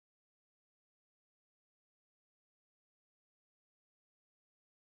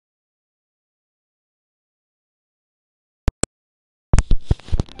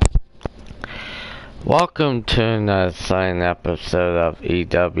Welcome to another exciting episode of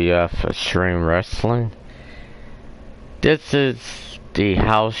EWF Extreme Wrestling. This is the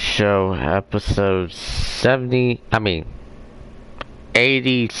House Show episode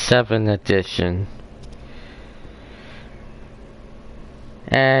 87 edition.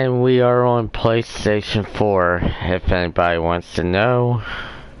 And we are on PlayStation 4, if anybody wants to know.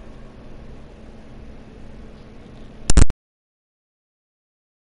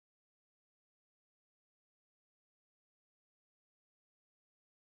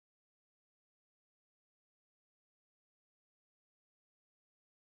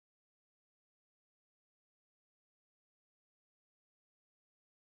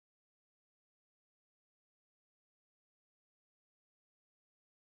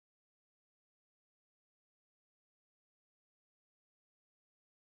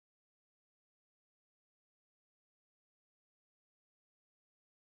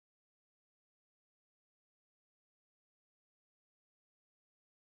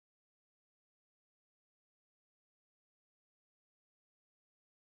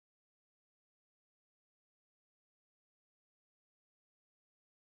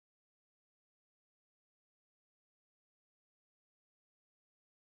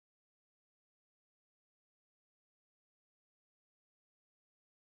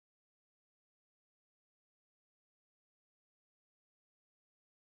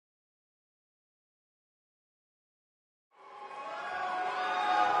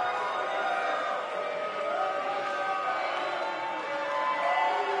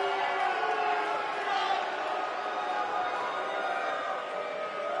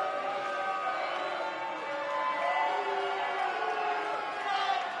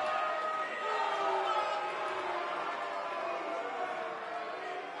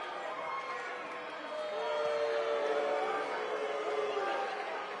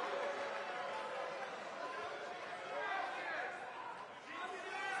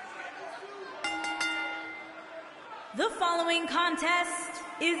 The following contest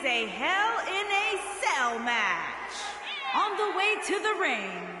is a Hell in a Cell match. On the way to the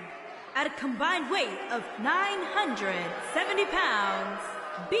ring, at a combined weight of 970 pounds,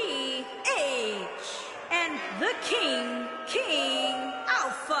 BH and the King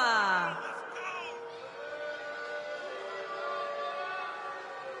Alpha.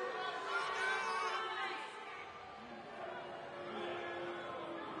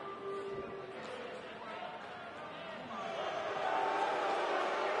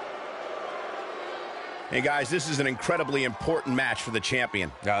 Hey guys, this is an incredibly important match for the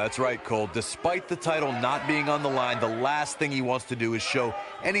champion. Yeah, that's right, Cole. Despite the title not being on the line, the last thing he wants to do is show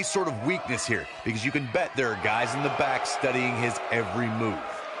any sort of weakness here, because you can bet there are guys in the back studying his every move.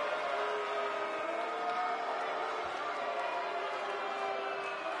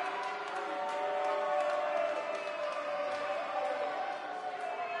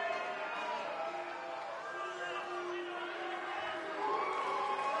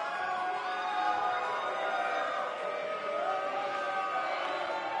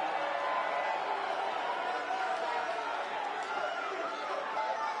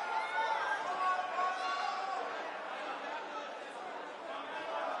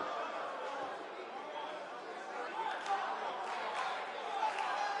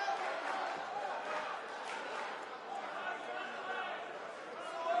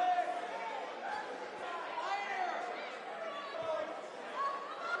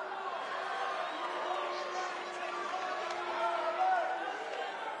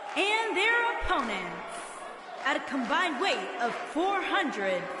 And their opponents, at a combined weight of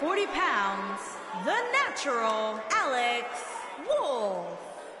 440 pounds, the Natural Alex Wolf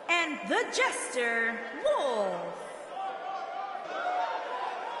and the Jester Wolf.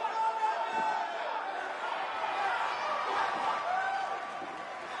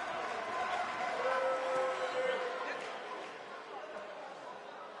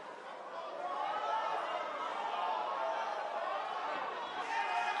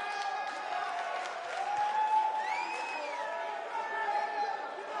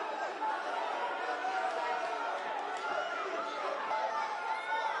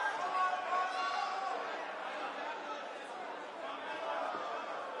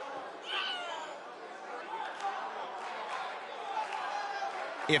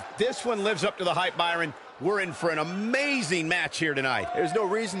 If this one lives up to the hype, Byron, we're in for an amazing match here tonight. There's no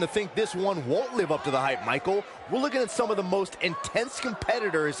reason to think this one won't live up to the hype, Michael. We're looking at some of the most intense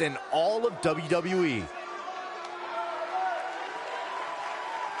competitors in all of WWE.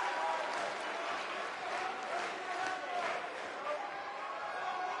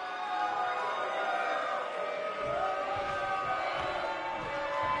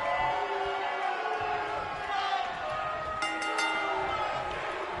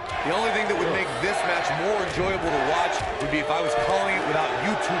 The only thing that would make this match more enjoyable to watch would be if I was calling it without you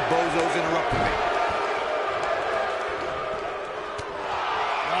two bozos interrupting me.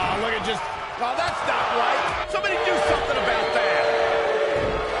 Oh, look at just... Oh, that's not right. Somebody do something about that.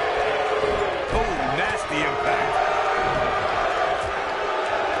 Oh, nasty impact.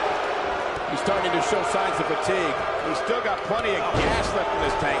 He's starting to show signs of fatigue. He's still got plenty of gas left in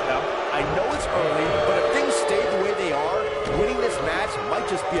his tank, though. I know it's early, but if things stay the way they are, winning this match might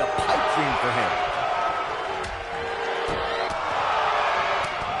just be a pipe dream for him.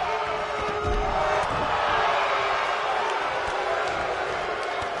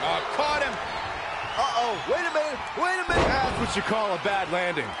 Oh, caught him. Uh-oh, wait a minute, wait a minute. That's what you call a bad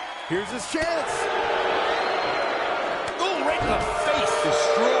landing. Here's his chance. Ooh, right in the face.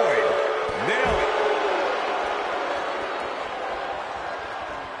 Destroyed. Nailed it.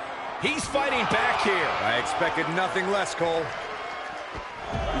 He's fighting back here. I expected nothing less, Cole.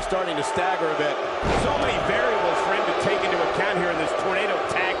 He's starting to stagger a bit. So many variables for him to take into account here in this tornado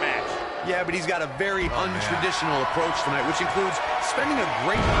tag match. Yeah, but he's got a very untraditional approach tonight, which includes spending a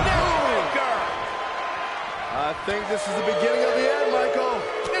great... I think this is the beginning of the end, Michael.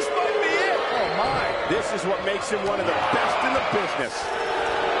 This might be it. Oh, my. This is what makes him one of the best in the business.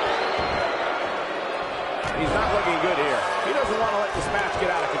 He's not looking good here. He doesn't want to let this match get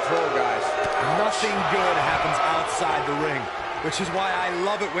out of control, guys. Nothing good happens outside the ring, which is why I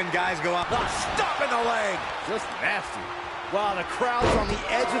love it when guys go out. Stop in the leg. Just nasty. Wow, the crowd's on the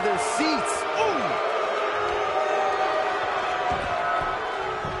edge of their seats. Ooh.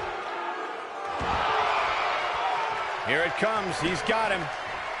 Here it comes. He's got him.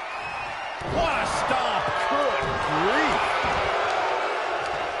 What a stomp. Good grief.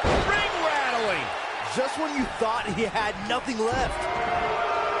 Ring rattling. Just when you thought he had nothing left.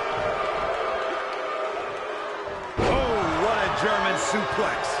 Oh, what a German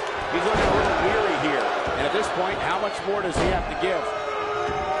suplex. He's looking a little weary here. And at this point, how much more does he have to give?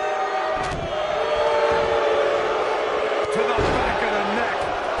 To the back of the neck.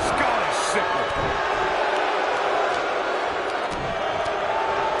 Scottish sickle.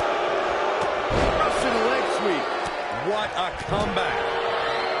 What a comeback.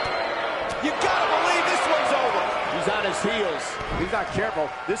 You gotta believe this one's over. He's on his heels. He's not careful.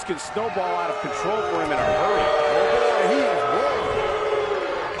 This can snowball out of control for him in a hurry. Oh, boy, he is rolling.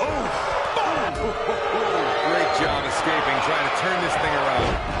 Oh, boom. Great job escaping, trying to turn this thing around.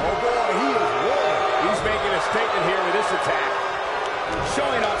 Oh, boy, he is rolling. He's making a statement here with this attack.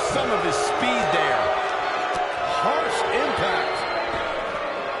 Showing off some of his speed there. Harsh impact.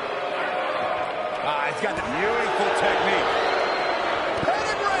 He's got the beautiful technique.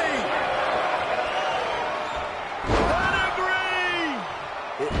 Pedigree! Pedigree!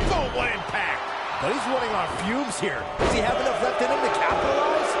 Oh, what impact! But he's running on fumes here. Does he have enough left in him to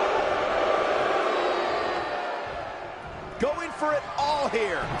capitalize? Going for it all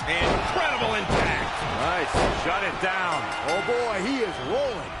here. Incredible impact. Nice. Shut it down. Oh, boy, he is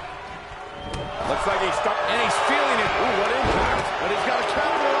rolling. Looks like he's stuck, and he's feeling it. Ooh, what impact. But he's got to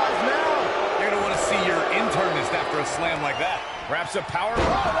capitalize now. You're going to want to see your internist after a slam like that. Perhaps a power. Oh,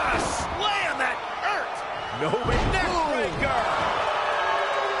 what a slam that hurt. No Neck breaker.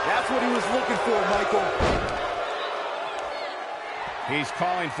 That's what he was looking for, Michael. He's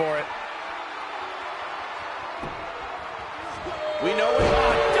calling for it. We know it's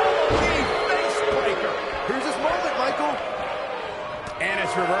on. Double knee face breaker. Here's his moment, Michael. And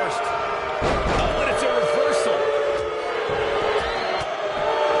it's reversed. Oh, and it's a reversal.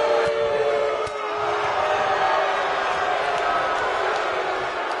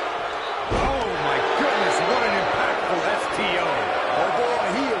 Oh, my goodness, what an impactful STO. Oh, boy,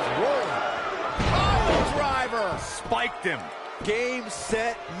 he is rolling. Oh, driver. Spiked him. Game,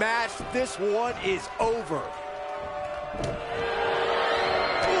 set, match. This one is over.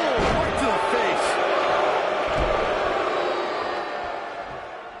 Right to the face.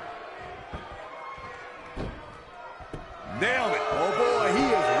 Nailed it. Oh, boy, he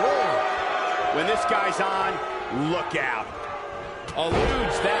is rolling. When this guy's on, look out.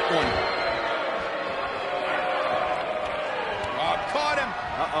 Eludes that one. Oh, caught him.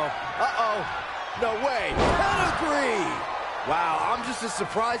 Uh-oh. Uh-oh. No way. Pedigree. Wow, I'm just as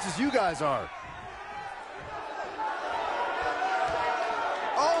surprised as you guys are.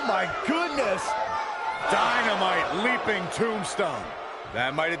 Oh, my goodness. Dynamite leaping tombstone.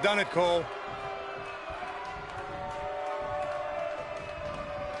 That might have done it, Cole.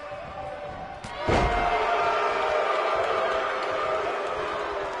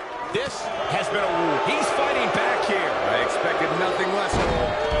 This has been a rule. He's fighting back here. I expected nothing less,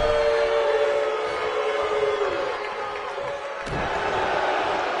 Cole.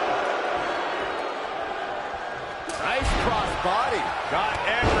 body. Got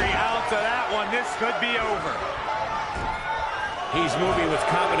every ounce of that one. This could be over. He's moving with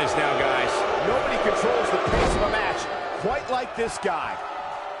confidence now, guys. Nobody controls the pace of a match quite like this guy.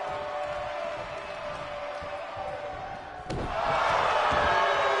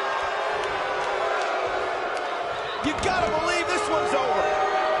 You gotta believe this one's over.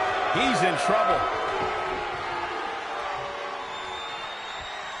 He's in trouble.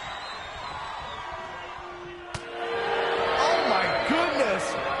 Oh my goodness!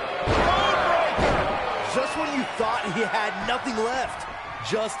 Bonebreaker! Just when you thought he had nothing left.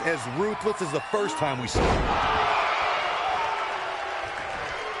 Just as ruthless as the first time we saw him.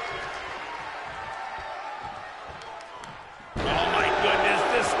 Oh my goodness,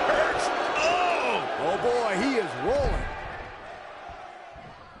 this hurts. Oh! Oh boy, he is rolling.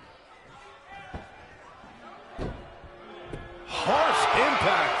 Harsh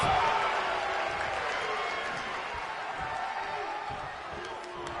impact.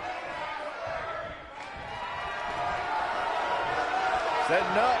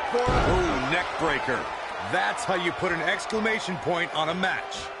 Setting up for Ooh, neck breaker. That's how you put an exclamation point on a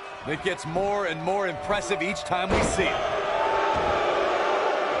match. It gets more and more impressive each time we see it.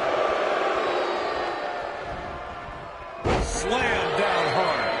 Slam down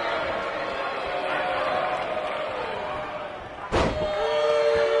hard.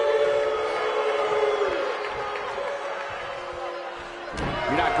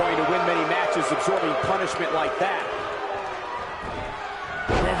 You're not going to win many matches absorbing punishment like that.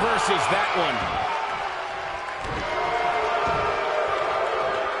 Reverses that one.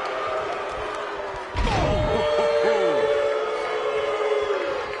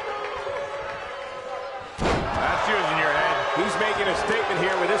 That's using your head. He's making a statement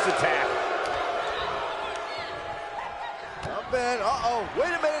here with this attack. Up and uh-oh.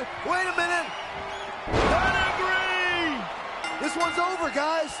 Wait a minute. Wait a minute. Pedigree! This one's over,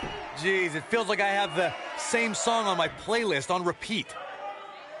 guys. Jeez, it feels like I have the same song on my playlist on repeat.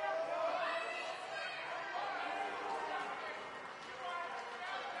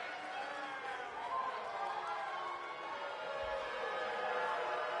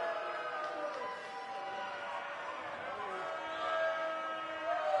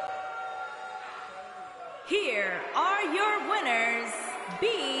 Here are your winners,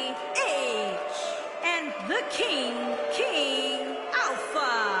 B.H. and the King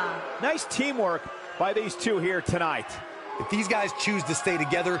Alpha. Nice teamwork by these two here tonight. If these guys choose to stay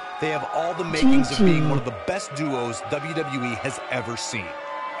together, they have all the makings of being one of the best duos WWE has ever seen.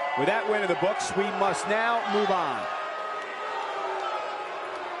 With that win in the books, we must now move on.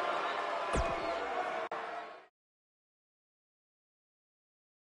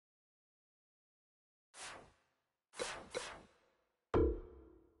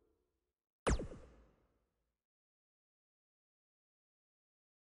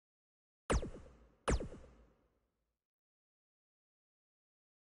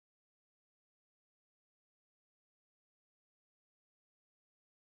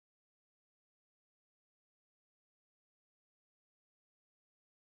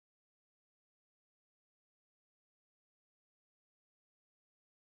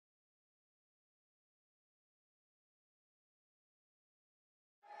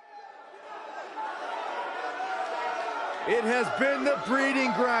 It has been the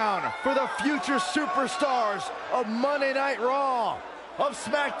breeding ground for the future superstars of Monday Night Raw, of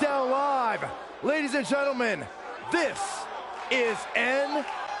SmackDown Live. Ladies and gentlemen, this is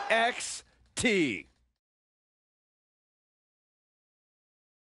NXT.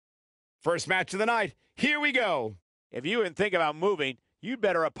 First match of the night, here we go. If you didn't think about moving, you'd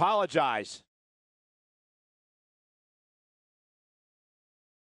better apologize.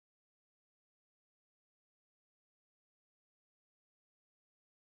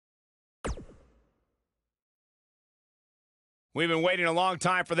 We've been waiting a long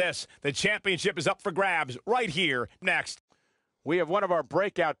time for this. The championship is up for grabs right here. Next, we have one of our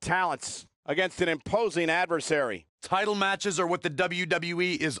breakout talents against an imposing adversary. Title matches are what the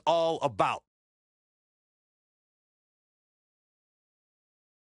WWE is all about.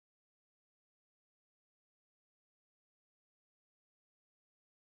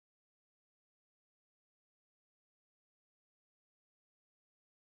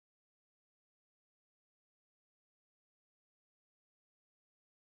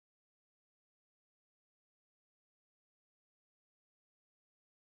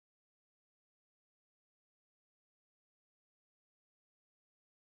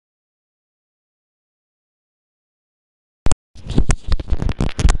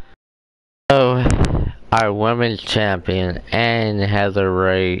 So, our women's champion, Anne Heather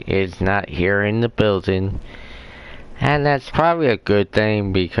Ray, is not here in the building. And that's probably a good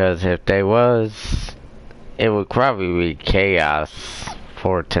thing, because if they was, it would probably be chaos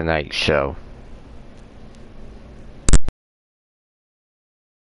for tonight's show.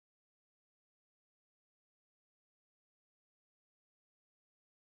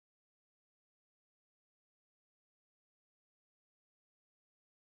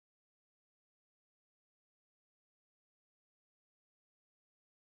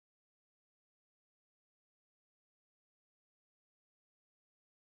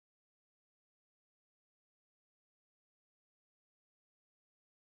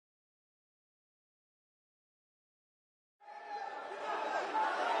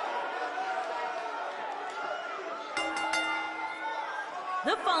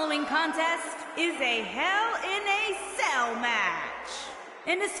 The following contest is a Hell in a Cell match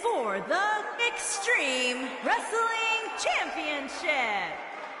and is for the Extreme Wrestling Championship.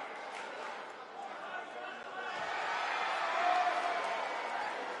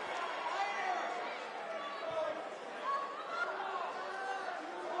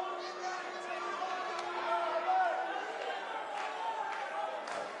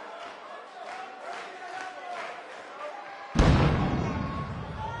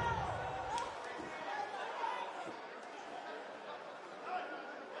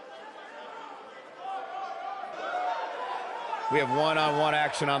 We have one-on-one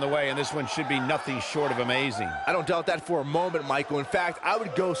action on the way, and this one should be nothing short of amazing. I don't doubt that for a moment, Michael. In fact, I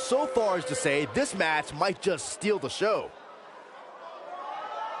would go so far as to say this match might just steal the show.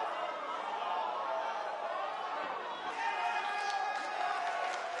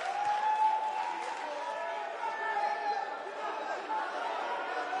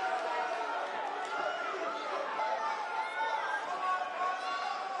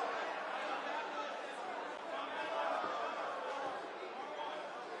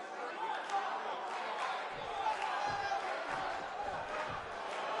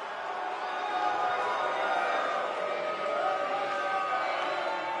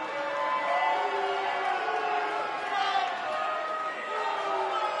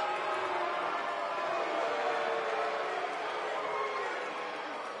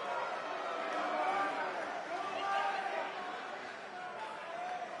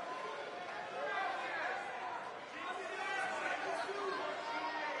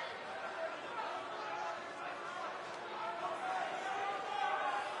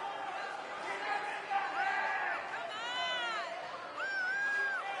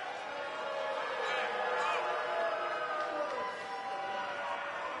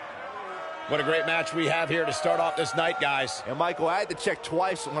 What a great match we have here to start off this night, guys. And Michael, I had to check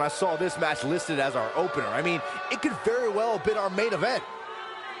twice when I saw this match listed as our opener. I mean, it could very well have been our main event.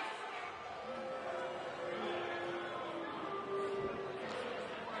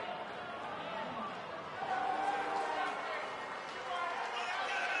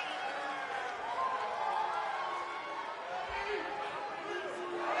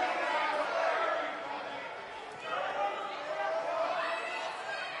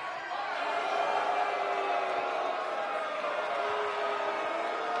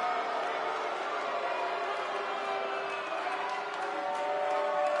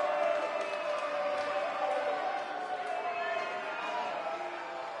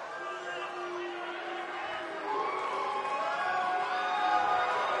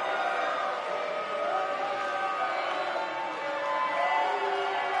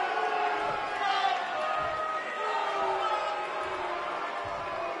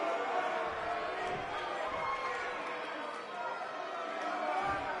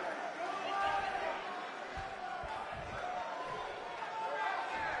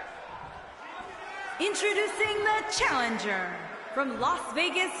 Introducing the challenger from Las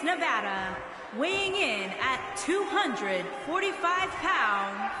Vegas, Nevada, weighing in at 245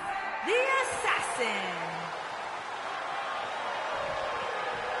 pounds, the Assassin.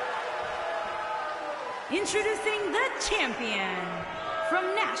 Introducing the champion from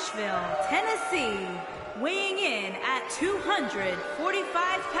Nashville, Tennessee, weighing in at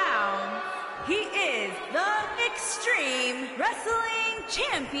 245 pounds, he is the Extreme Wrestling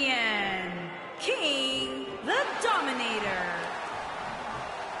Champion, King the Dominator.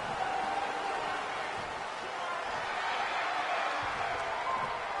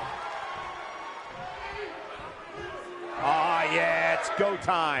 Ah, yeah, it's go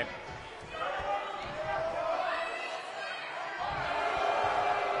time.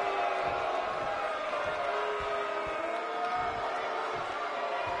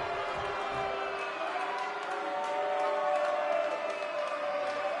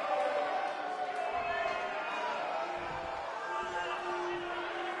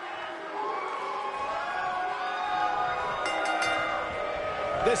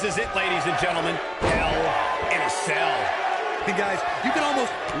 This is it, ladies and gentlemen. Hell in a Cell. And guys, you can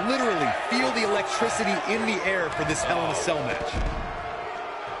almost literally feel the electricity in the air for this Hell in a Cell match.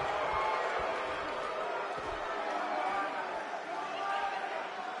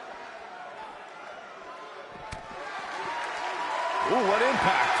 Ooh, what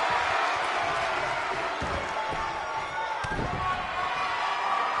impact.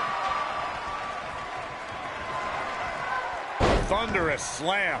 Thunderous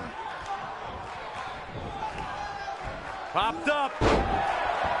slam. Popped up.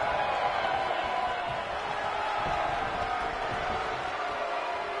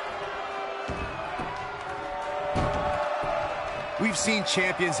 We've seen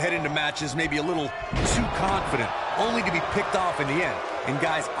champions head into matches maybe a little too confident, only to be picked off in the end. And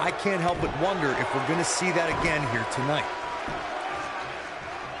guys, I can't help but wonder if we're going to see that again here tonight.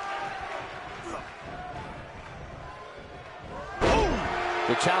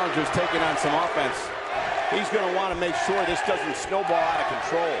 The challenger's taking on some offense. He's going to want to make sure this doesn't snowball out of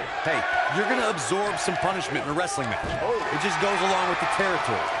control. Hey, you're going to absorb some punishment in a wrestling match. It just goes along with the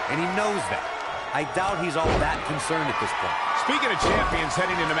territory, and he knows that. I doubt he's all that concerned at this point. Speaking of champions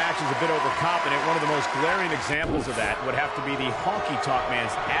heading into matches a bit overconfident, one of the most glaring examples of that would have to be the honky-tonk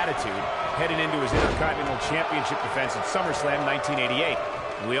man's attitude heading into his Intercontinental Championship defense at SummerSlam 1988.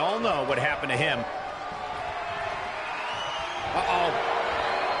 We all know what happened to him. Uh-oh.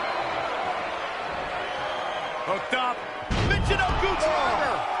 Hooked up. Michinoku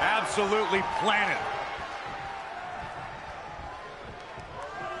driver. Absolutely planted.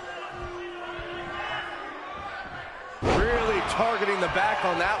 Really targeting the back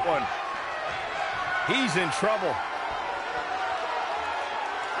on that one. He's in trouble.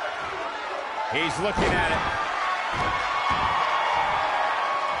 He's looking at it.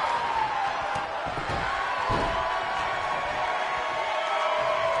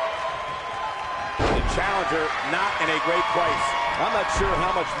 Challenger not in a great place. I'm not sure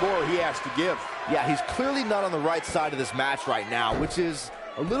how much more he has to give. Yeah, he's clearly not on the right side of this match right now, which is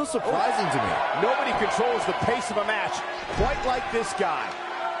a little surprising to me. Nobody controls the pace of a match quite like this guy.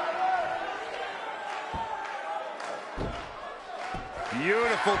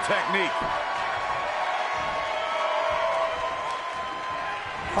 Beautiful technique.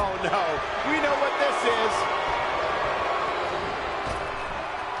 Oh no, we know what this is.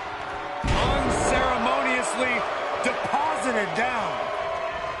 Unceremoniously deposited down.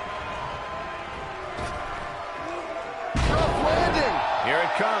 Rough landing. Here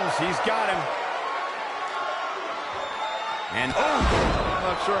it comes, he's got him. And I'm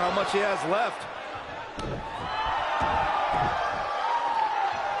not sure how much he has left.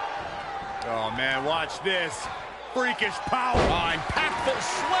 oh man, watch this. Freakish power. Oh, impactful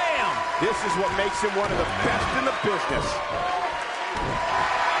slam. This is what makes him one of the best in the business.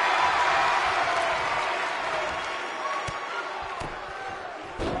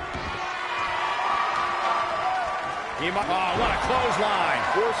 Oh, what a clothesline.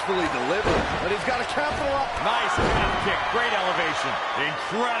 Forcefully delivered, but he's got a capitalize. Nice half kick, great elevation.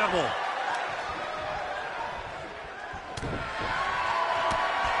 Incredible.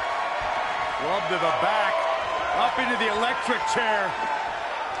 Club to the back, up into the electric chair.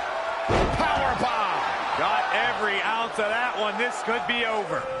 Power bomb. Got every ounce of that one. This could be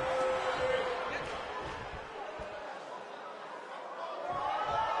over.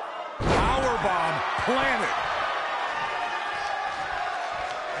 Power bomb planted.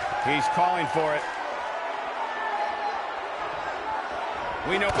 He's calling for it.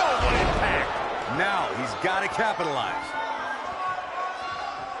 We know what impact. Now he's got to capitalize.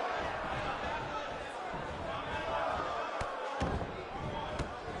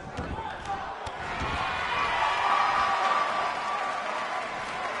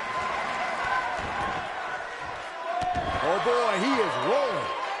 Oh boy, he is rolling.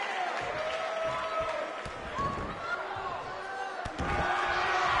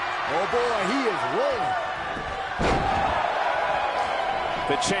 Oh boy, he is rolling.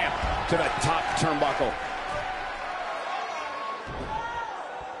 The champ to the top turnbuckle.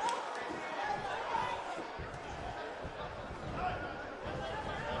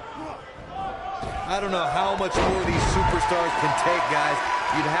 I don't know how much more these superstars can take, guys.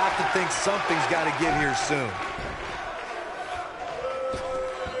 You'd have to think something's got to give here soon.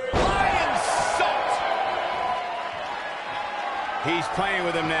 Lion salt. He's playing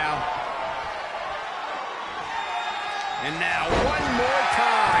with him now. And now one more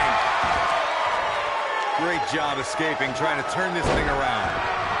time. Great job escaping, trying to turn this thing around.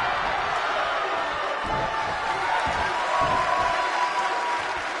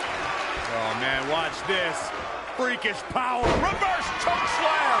 Oh man, watch this. Freakish power. Reverse choke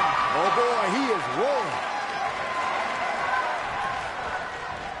slam. Oh boy, he is rolling.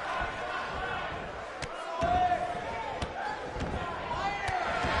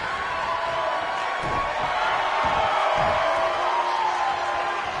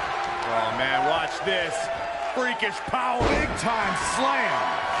 Oh man, watch this. Freakish power. Big time slam.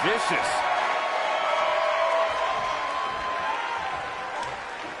 Vicious.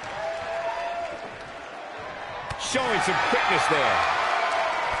 Showing some quickness there.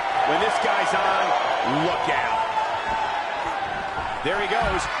 When this guy's on, look out. There he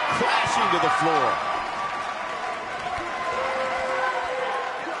goes, crashing to the floor.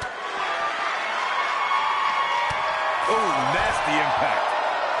 Oh, nasty impact.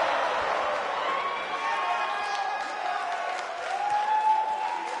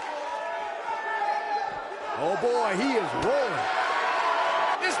 Oh boy, he is rolling.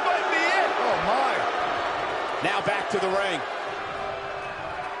 This might be it. Oh my. Now back to the ring.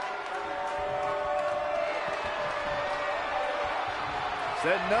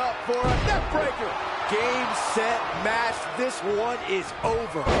 Setting up for a neck breaker. Game, set, match. This one is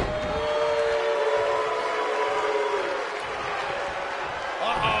over.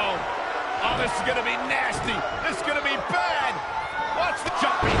 Uh-oh. Oh, this is going to be nasty. This is going to be bad. Watch the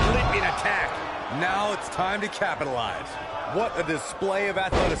jumping, leaping attack. Now it's time to capitalize. What a display of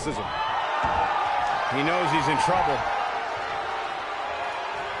athleticism. He knows he's in trouble.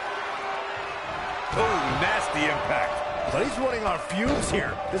 Oh, nasty impact. But he's running on fumes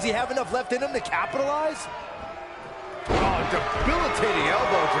here. Does he have enough left in him to capitalize? Oh, debilitating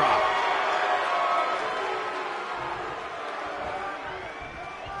elbow drop.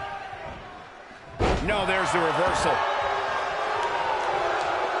 No, there's the reversal.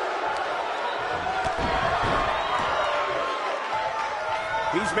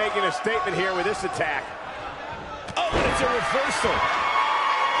 He's making a statement here with this attack. Oh, and it's a reversal.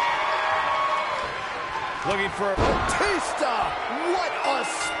 Looking for a Batista! What a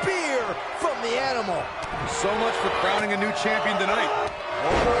spear from the animal. So much for crowning a new champion tonight.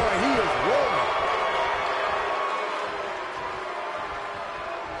 Oh boy, he is rolling.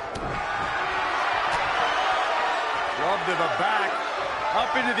 Club to the back.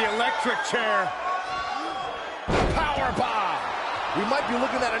 Up into the electric chair. Power bomb. We might be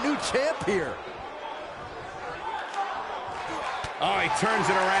looking at a new champ here. Oh, he turns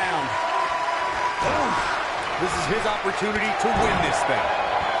it around. Oh, this is his opportunity to win this thing.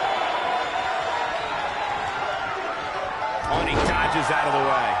 Oh, and he dodges out of the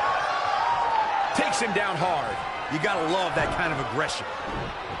way. Takes him down hard. You gotta love that kind of aggression.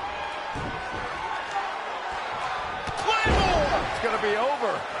 Play more! It's gonna be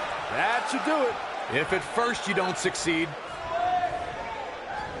over. That should do it. If at first you don't succeed,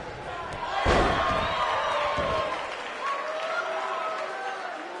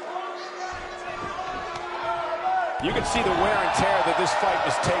 you can see the wear and tear that this fight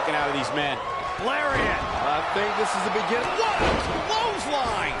has taken out of these men. Lariat. I think this is the beginning. What a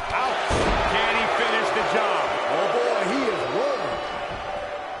clothesline! Ouch! Can he finish the job? Oh boy, he is rolling.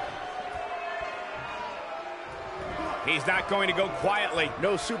 He's not going to go quietly.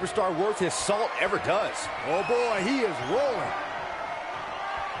 No superstar worth his salt ever does. Oh boy, he is rolling.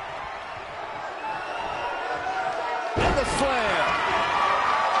 And the slam.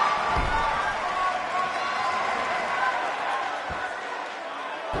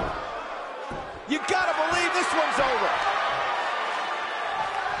 You gotta believe this one's over.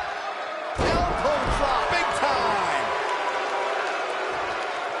 Elbow drop, big time.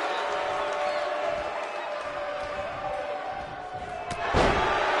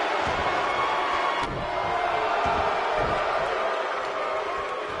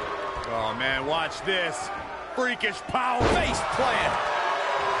 Oh man, watch this. Freakish power. Face plant.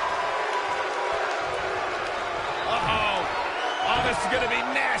 Uh-oh. Oh, this is going to be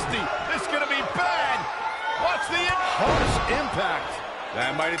nasty. This is going to be bad. Watch the Harsh impact.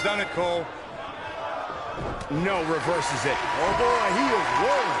 that might have done it, Cole. No, reverses it. Oh boy, he is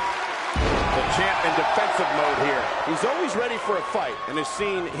rolling. The champ in defensive mode here. He's always ready for a fight and has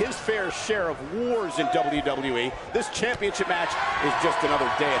seen his fair share of wars in WWE. This championship match is just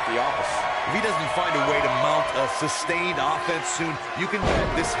another day at the office. If he doesn't find a way to mount a sustained offense soon, you can bet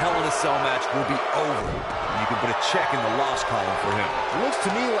this Hell in a Cell match will be over. And you can put a check in the loss column for him. It looks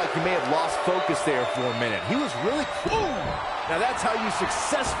to me like he may have lost focus there for a minute. He was really cool. Now that's how you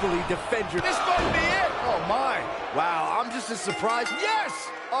successfully defend your... This might be it. Oh my. Wow, I'm just as surprised. Yes!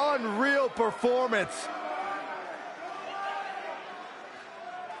 Unreal performance.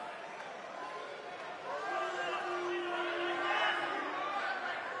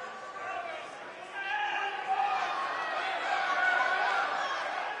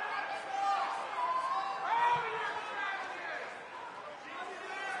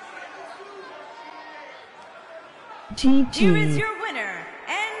 Here is your winner,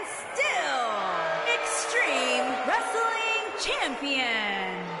 and still Extreme Wrestling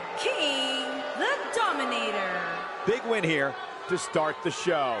Champion, King the Dominator. Big win here to start the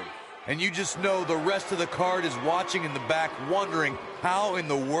show. And you just know the rest of the card is watching in the back, wondering how in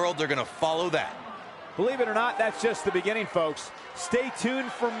the world they're going to follow that. Believe it or not, that's just the beginning, folks. Stay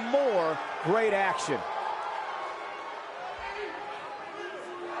tuned for more great action.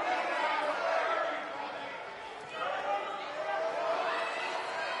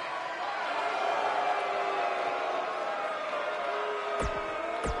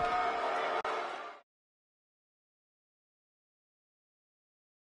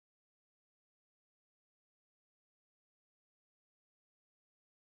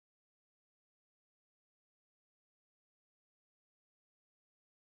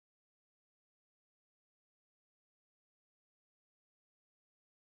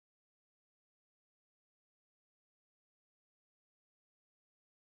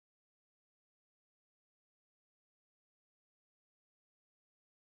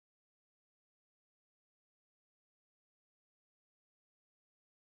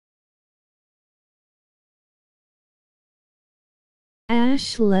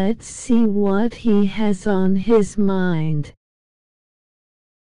 Ash, let's see what he has on his mind.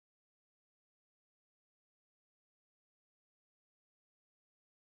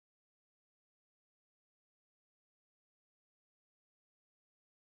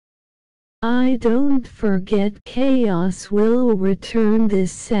 I don't forget Chaos will return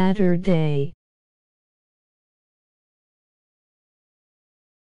this Saturday.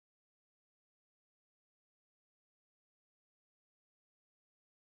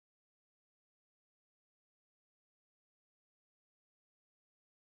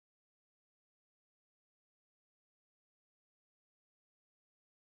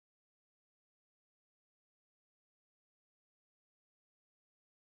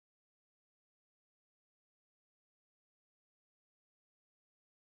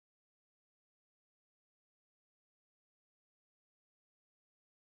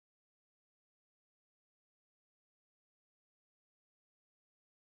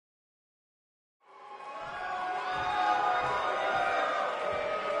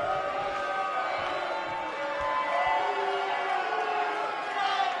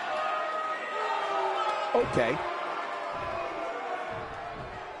 Okay.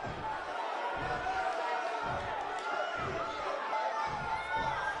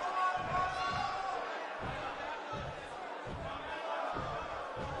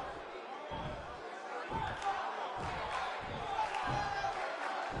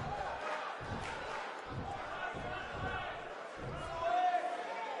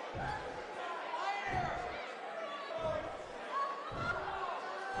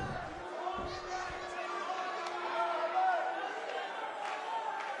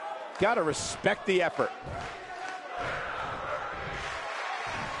 Gotta respect the effort.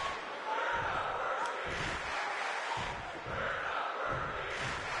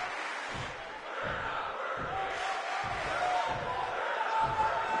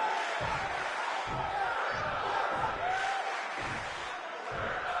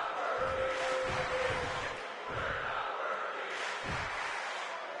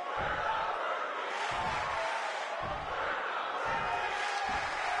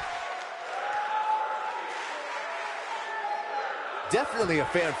 Definitely a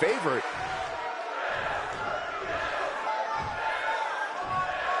fan favorite.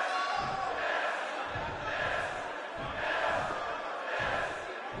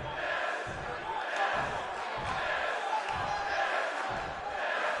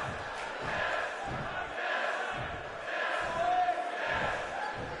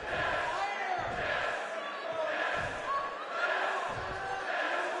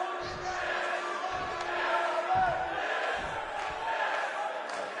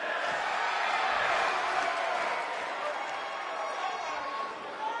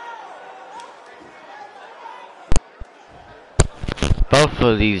 Both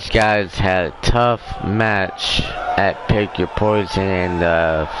of these guys had a tough match at Pick Your Poison and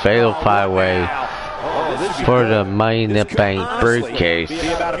the Fatal 5-Way for the Money in the Bank briefcase. Be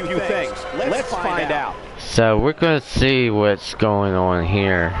about a few things. Let's find out. So we're gonna see what's going on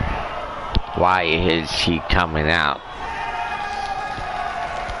here. Why is he coming out?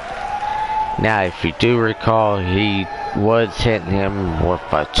 Now, if you do recall, he was hitting him with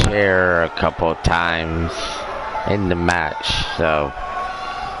a chair a couple of times in the match, so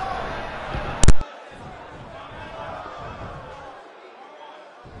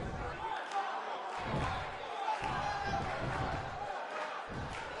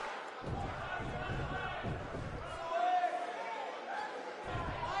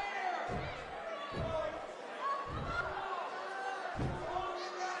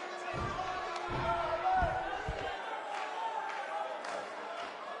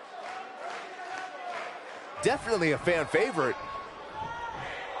Definitely a fan favorite.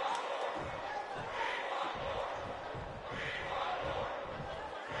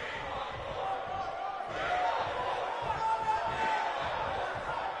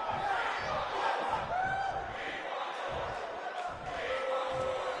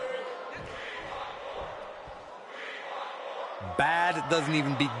 Bad doesn't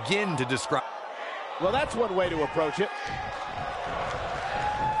even begin to describe. Well, that's one way to approach it.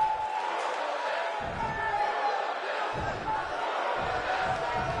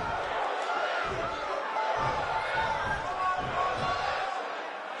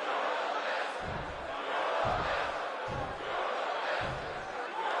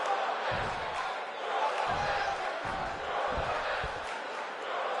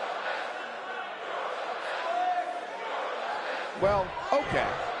 Well, okay.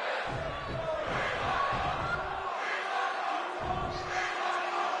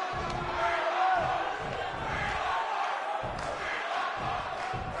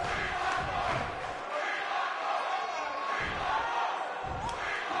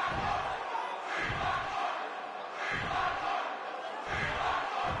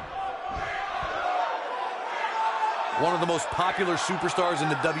 One of the most popular superstars in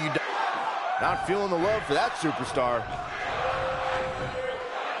the WWE. Not feeling the love for that superstar.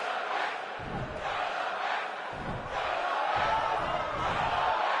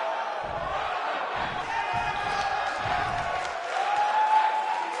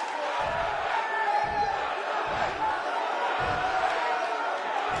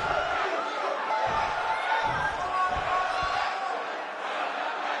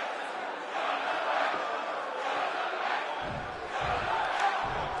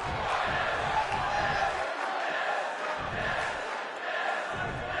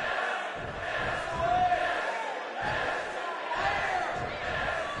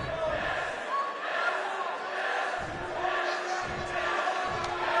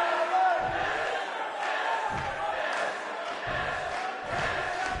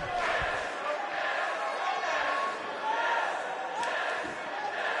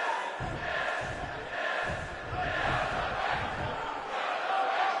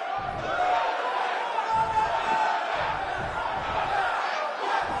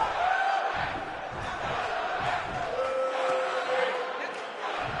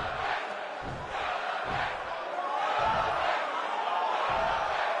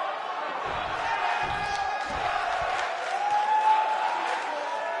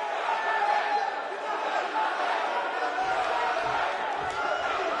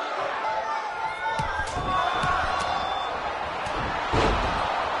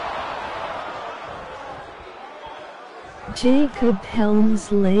 Jacob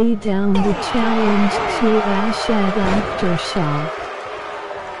Helms lay down the challenge to Ash at Aftershock.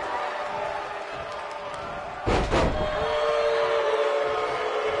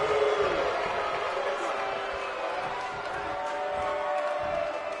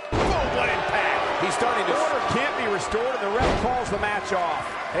 He's starting to... Order can't be restored, and the ref calls the match off.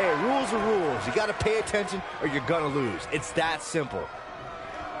 Hey, rules are rules. You got to pay attention or you're going to lose. It's that simple.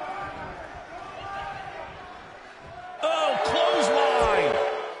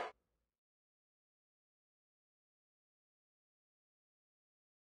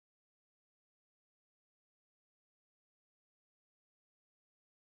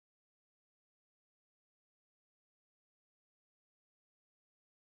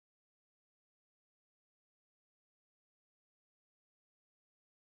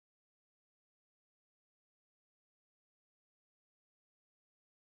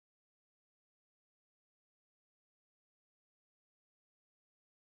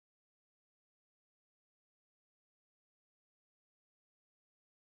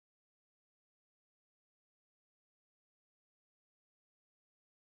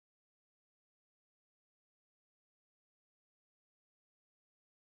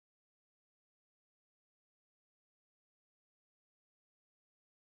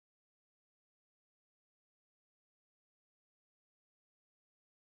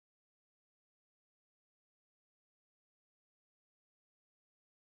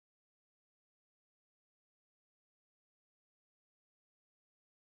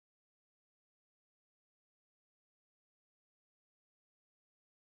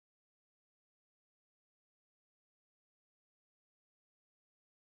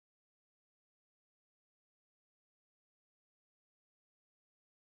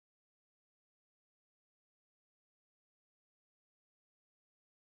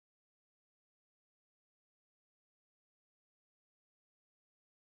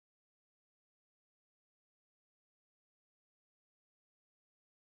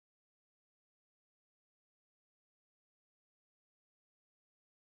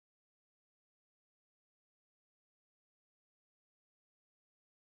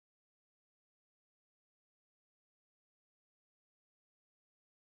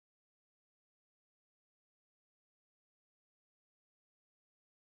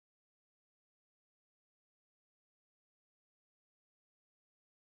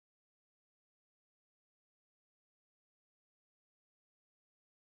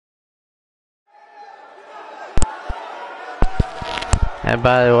 And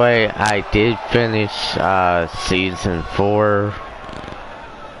by the way, I did finish season 4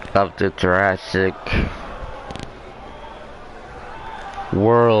 of the Jurassic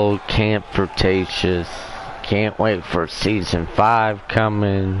World Camp Cretaceous. Can't wait for season 5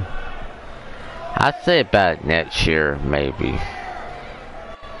 coming. I'd say about next year, maybe.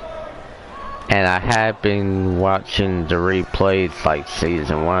 And I have been watching the replays like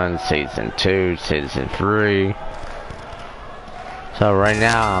season 1, season 2, season 3. So right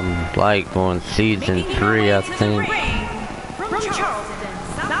now I'm like on season 3, I think. From Charleston,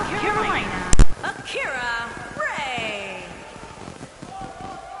 South Carolina, Akira Ray.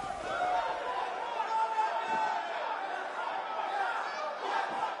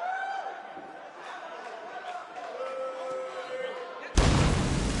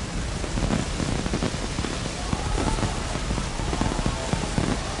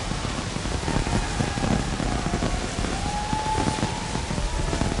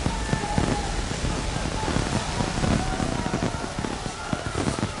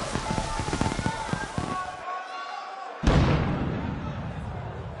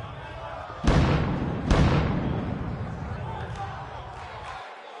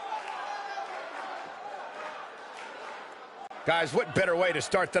 Guys, what better way to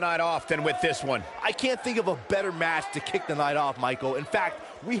start the night off than with this one? I can't think of a better match to kick the night off, Michael. In fact,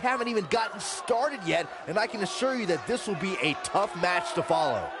 we haven't even gotten started yet, and I can assure you that this will be a tough match to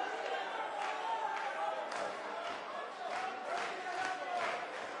follow.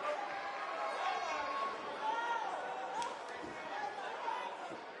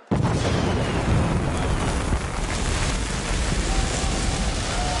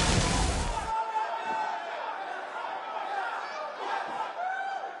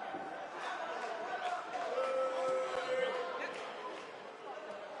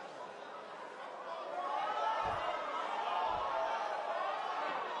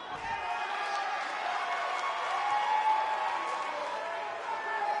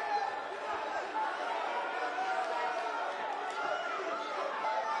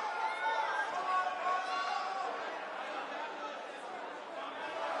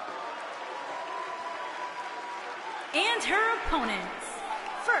 And her opponents.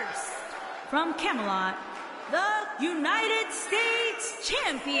 First, from Camelot, the United States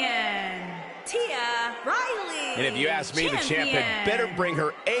Champion, Tia Riley. And if you ask me, the champ had better bring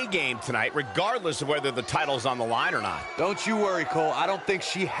her A game tonight, regardless of whether the title's on the line or not. Don't you worry, Cole. I don't think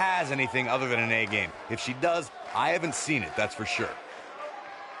she has anything other than an A game. If she does, I haven't seen it, that's for sure.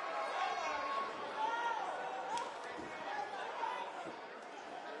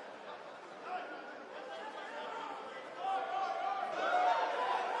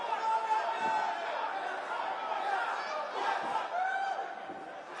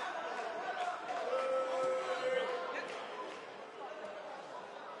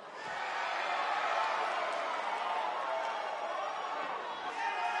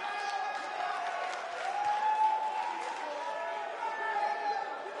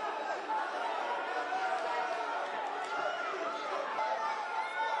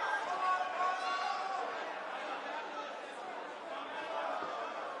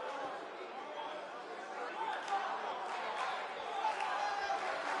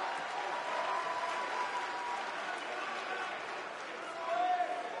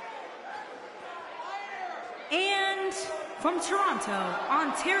 And from Toronto,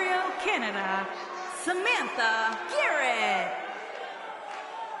 Ontario, Canada, Samantha Garrett.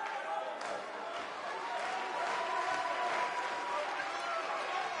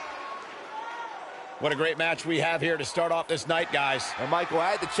 What a great match we have here to start off this night, guys. And Michael,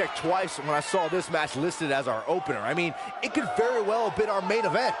 I had to check twice when I saw this match listed as our opener. I mean, it could very well have been our main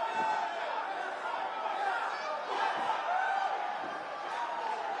event.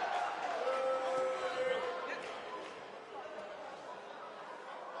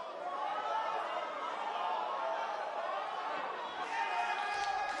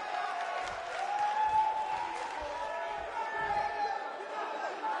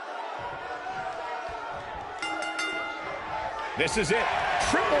 This is it.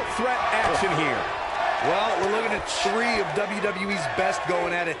 Triple threat action here. Well, we're looking at 3 of WWE's best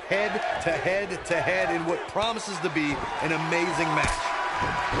going at it head to head to head in what promises to be an amazing match.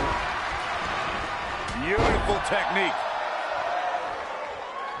 Beautiful technique.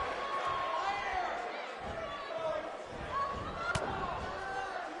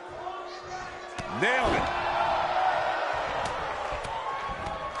 Nailed it.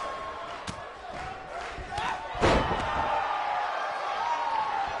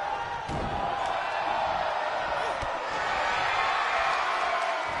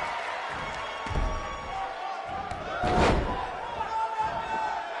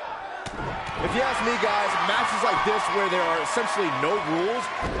 If you ask me, guys, matches like this where there are essentially no rules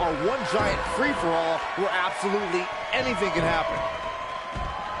are one giant free-for-all where absolutely anything can happen.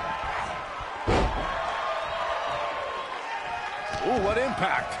 Ooh, what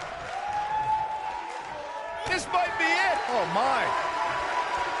impact. This might be it. Oh, my.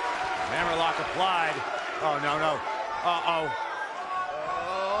 Hammerlock applied. Oh, no, no. Uh-oh.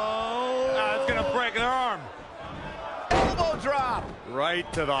 Oh. It's going to break an arm. Elbow drop.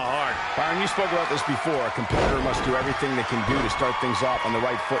 Right to the heart. Byron, you spoke about this before. A competitor must do everything they can do to start things off on the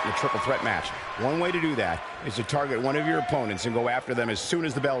right foot in a triple threat match. One way to do that is to target one of your opponents and go after them as soon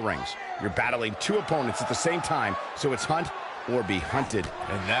as the bell rings. You're battling two opponents at the same time, so it's hunt or be hunted.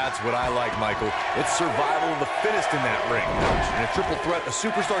 And that's what I like, Michael. It's survival of the fittest in that ring. In a triple threat, a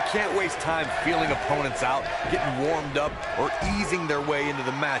superstar can't waste time feeling opponents out, getting warmed up, or easing their way into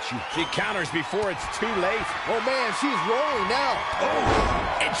the match. She counters before it's too late. Oh, man, she's rolling now.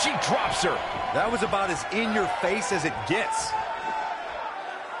 Oh, and she drops her. That was about as in-your-face as it gets.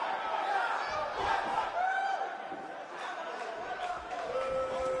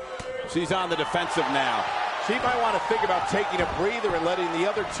 She's on the defensive now. She might want to think about taking a breather and letting the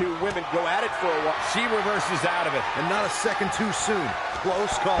other two women go at it for a while. She reverses out of it. And not a second too soon.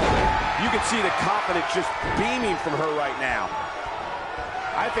 Close call. You can see the confidence just beaming from her right now.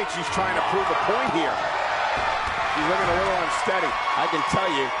 I think she's trying to prove a point here. She's looking a little unsteady. I can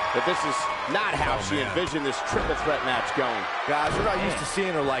tell you that this is not how she envisioned this triple threat match going. Guys, we're not used to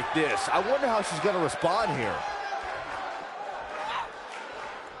seeing her like this. I wonder how she's going to respond here.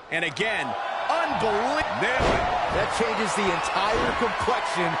 And again, unbelievable. That changes the entire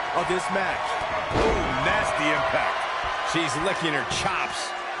complexion of this match. Ooh, nasty impact. She's licking her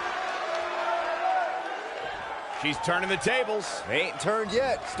chops. She's turning the tables. They ain't turned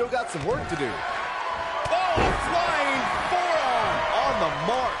yet. Still got some work to do. Oh, a flying forearm On the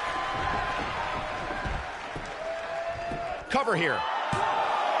mark. cover here.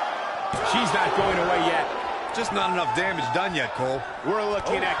 She's not going away yet. Just not enough damage done yet, Cole. We're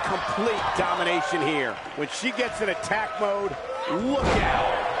looking at complete domination here. When she gets in attack mode, look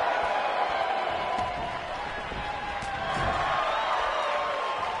out.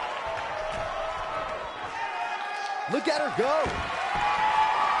 Look at her go.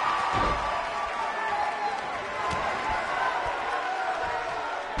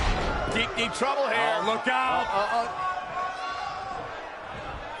 Deep, deep trouble here. Oh, look out.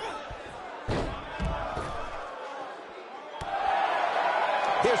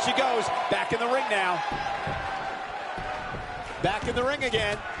 Here she goes, back in the ring now. Back in the ring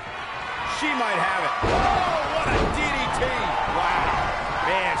again. She might have it. Oh, what a DDT. Wow.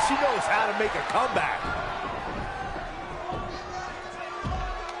 Man, she knows how to make a comeback.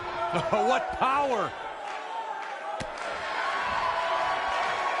 Oh, what power.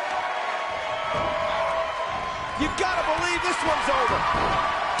 You gotta believe this one's over.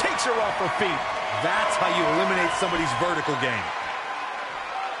 Takes her off her feet. That's how you eliminate somebody's vertical game.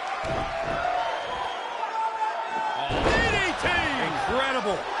 DDT.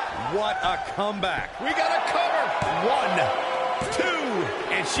 Incredible. What a comeback. We got a cover. 1, 2,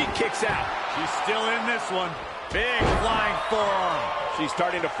 and she kicks out. She's still in this one. Big flying forearm. She's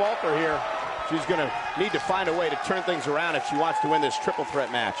starting to falter here. She's going to need to find a way to turn things around if she wants to win this triple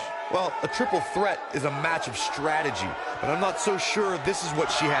threat match. Well, a triple threat is a match of strategy, but I'm not so sure this is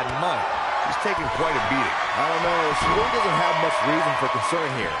what she had in mind. She's taking quite a beating. I don't know. She really doesn't have much reason for concern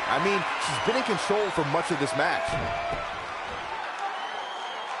here. I mean, she's been in control for much of this match.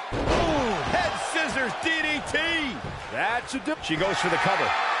 Ooh, head scissors DDT. That should do. She goes for the cover.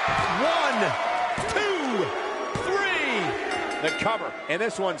 1, 2, 3. The cover. And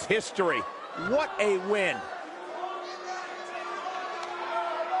this one's history. What a win.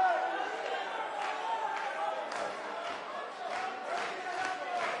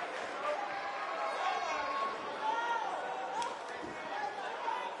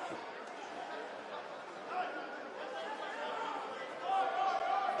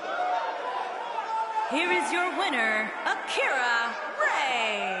 Here is your winner, Akira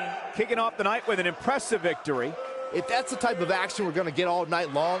Ray. Kicking off the night with an impressive victory. If that's the type of action we're going to get all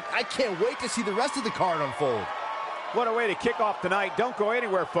night long, I can't wait to see the rest of the card unfold. What a way to kick off the night. Don't go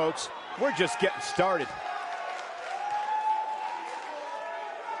anywhere, folks. We're just getting started.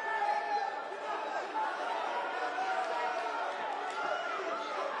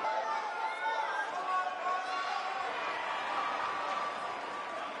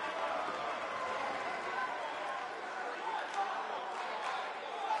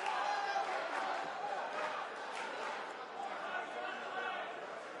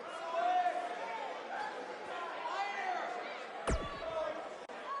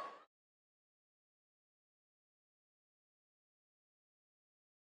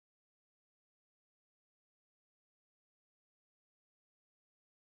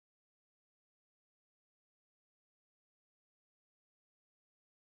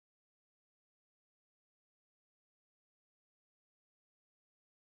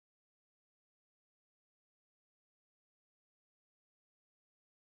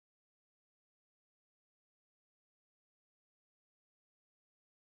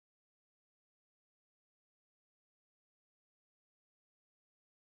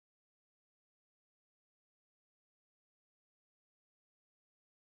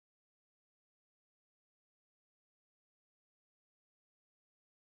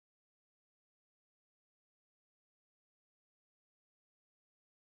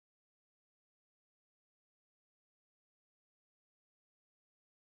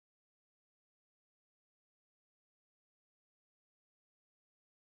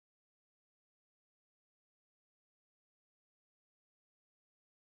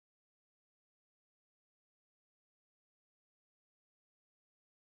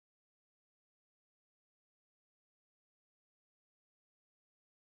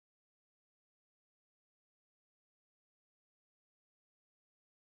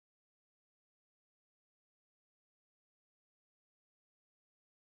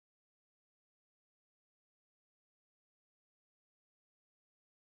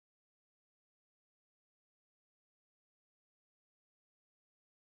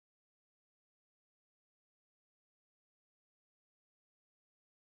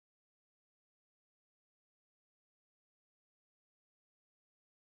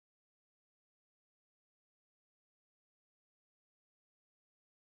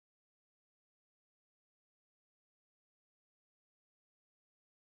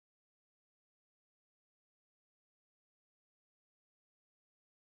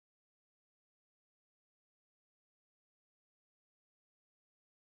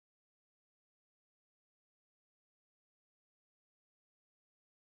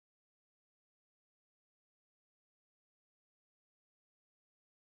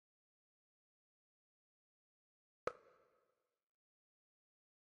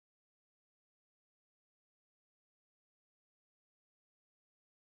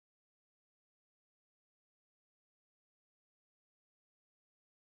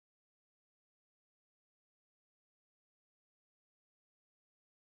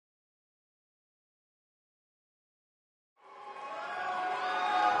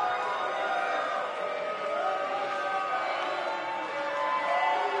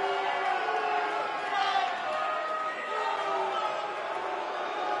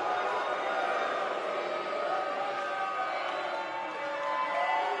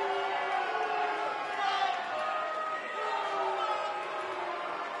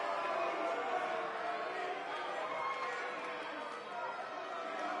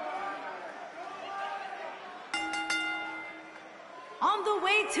 On the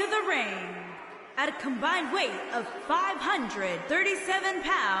way to the ring, at a combined weight of 537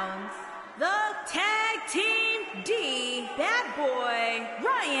 pounds, the Tag Team D, Bad Boy,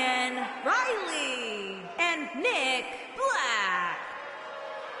 Ryan Riley, and Nick Black.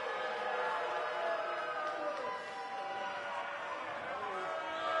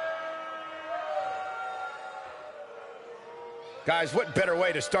 Guys, what better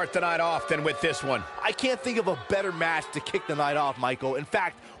way to start the night off than with this one? I can't think of a better match to kick the night off, Michael. In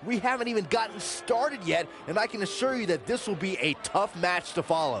fact, we haven't even gotten started yet, and I can assure you that this will be a tough match to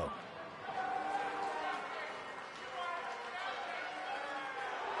follow.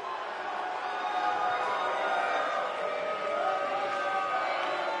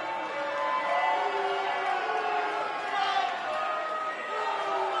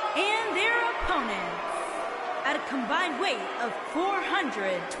 And their opponents, at a combined weight of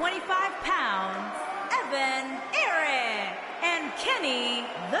 425 pounds, Evan, Eric, and Kenny,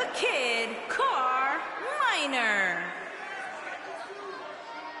 the Kid, Minor.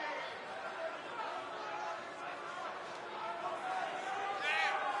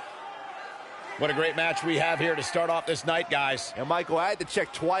 What a great match we have here to start off this night, guys. And Michael, I had to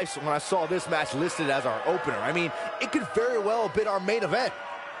check twice when I saw this match listed as our opener. I mean, it could very well have been our main event.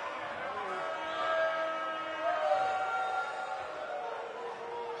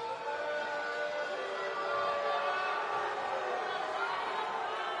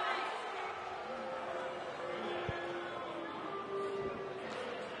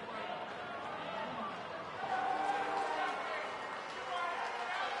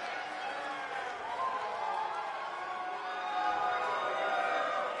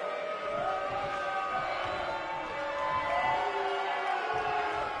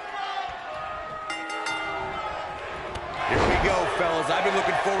 Fellas, I've been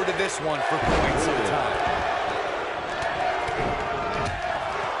looking forward to this one for quite some time.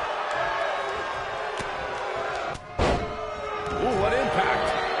 Ooh, what impact.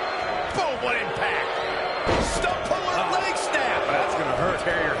 Boom, what impact. Stump pull with a leg snap. That's going to hurt.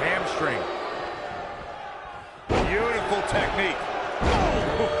 Tear your hamstring. Beautiful technique.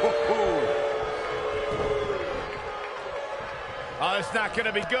 Oh, it's not going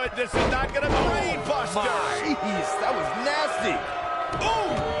to be good. This is not going to be brain buster. Jeez, that was nasty.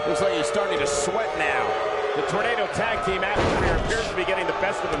 Ooh! Looks like he's starting to sweat now. The Tornado Tag Team atmosphere appears to be getting the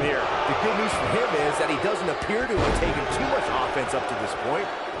best of him here. The good news for him is that he doesn't appear to have taken too much offense up to this point,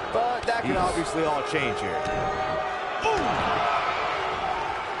 but that can obviously all change here. Ooh!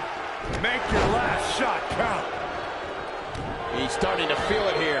 Make your last shot count. He's starting to feel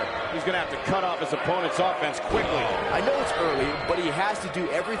it here. He's going to have to cut off his opponent's offense quickly. I know it's early, but he has to do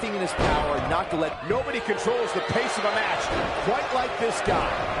everything in his power not to let... Nobody controls the pace of a match quite like this guy.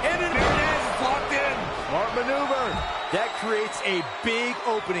 And it is locked in. Smart maneuver. That creates a big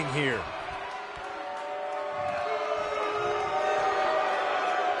opening here.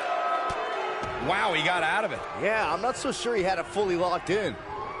 Wow, he got out of it. Yeah, I'm not so sure he had it fully locked in.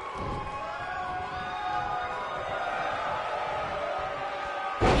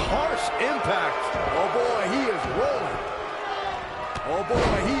 Harsh impact. Oh boy, he is rolling. Oh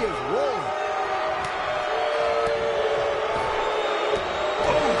boy, he is rolling.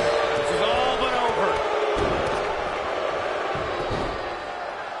 Oh, this is all but over.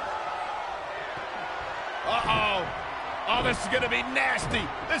 Uh-oh. Oh, this is going to be nasty.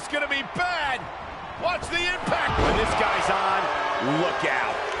 This is going to be bad. Watch the impact. When this guy's on, look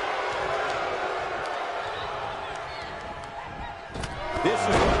out. This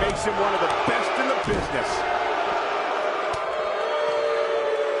is what makes him one of the best in the business.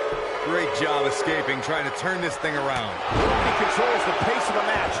 Great job escaping, trying to turn this thing around. Nobody controls the pace of a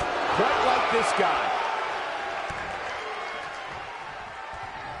match quite like this guy.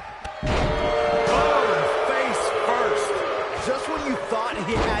 Boom, face first. Just when you thought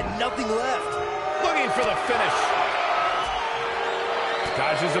he had nothing left. Looking for the finish.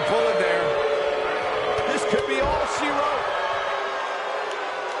 Dodges a bullet there. This could be all she wrote.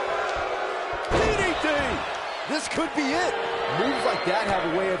 This could be it. Moves like that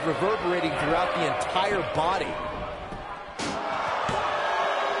have a way of reverberating throughout the entire body.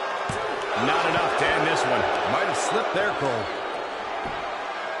 Not enough to end this one. Might have slipped there, Cole.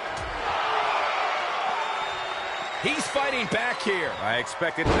 He's fighting back here. I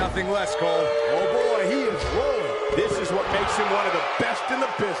expected nothing less, Cole. Oh boy, he is rolling. This is what makes him one of the best in the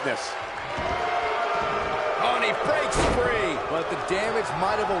business. Oh, and he breaks free. But the damage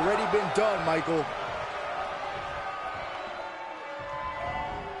might have already been done, Michael.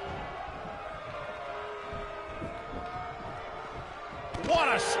 What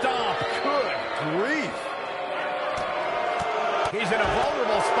a stomp. Good grief. He's in a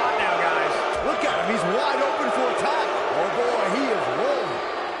vulnerable spot now, guys. Look at him. He's wide open for attack. Oh, boy, he is rolling.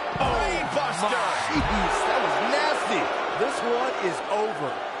 Brainbuster. Jeez, that was nasty. This one is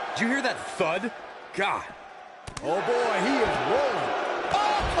over. Did you hear that thud? God. Oh, boy, he is rolling.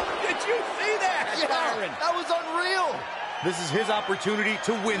 Oh, did you see that, Yeah, that was unreal. This is his opportunity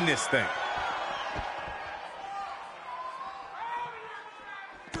to win this thing.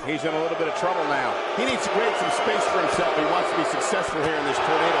 He's in a little bit of trouble now. He needs to create some space for himself. He wants to be successful here in this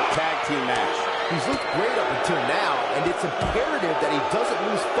Tornado Tag Team match. He's looked great up until now, and it's imperative that he doesn't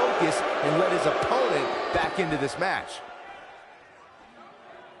lose focus and let his opponent back into this match.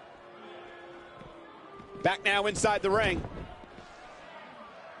 Back now inside the ring.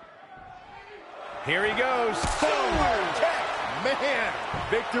 Here he goes. Man,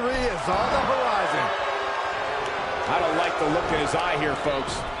 victory is on the horizon. I don't like the look in his eye here,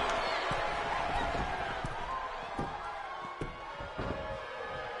 folks.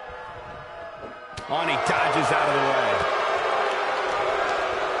 On, he dodges out of the way.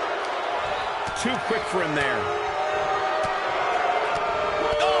 Too quick for him there.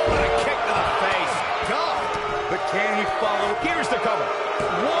 Oh, what a kick to the face. God. But can he follow? Here's the cover.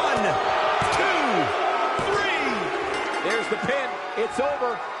 1, 2, 3. There's the pin. It's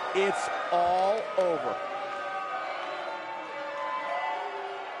over. It's all over.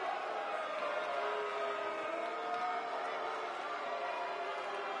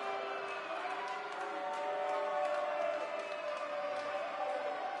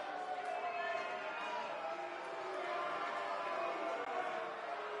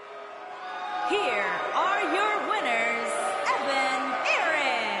 Here are your winners, Evan,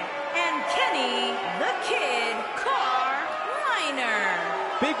 Aaron, and Kenny, the Kid Car-Miner.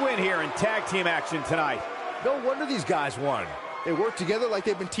 Big win here in tag team action tonight. No wonder these guys won. They work together like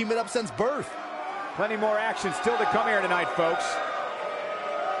they've been teaming up since birth. Plenty more action still to come here tonight, folks.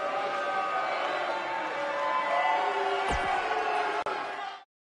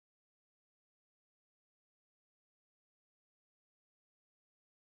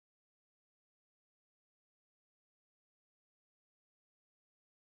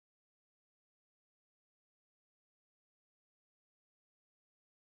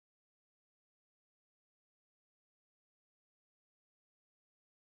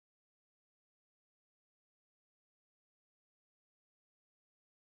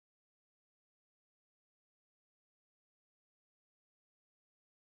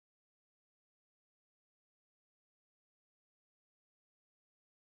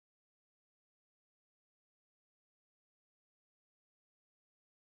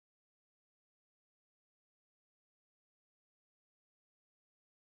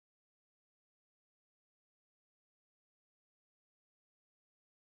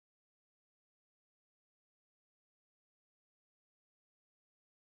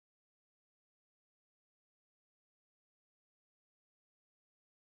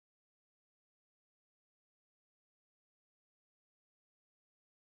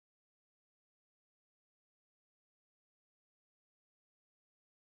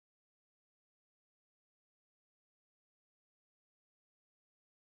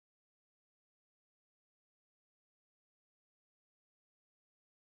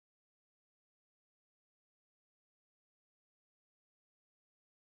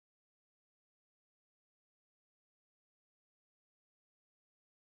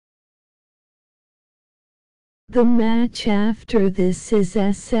 The match after this is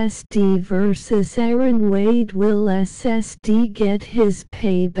SSD versus Aaron Wade. Will SSD get his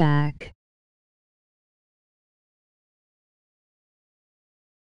payback?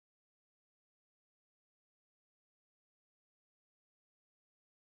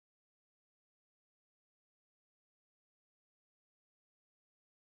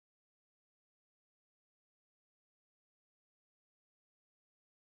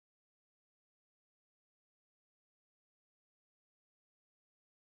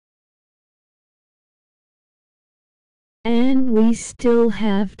 And we still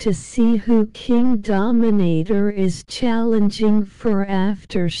have to see who King Dominator is challenging for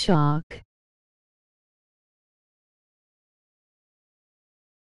Aftershock.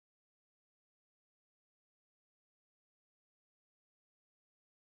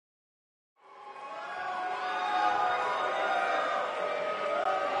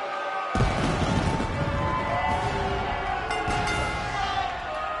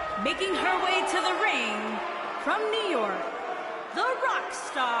 Making her way to the ring from New York, the rock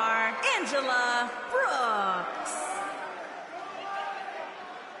star, Angela Brooks.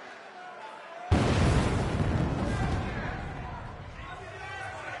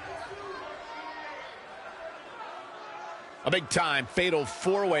 A big-time fatal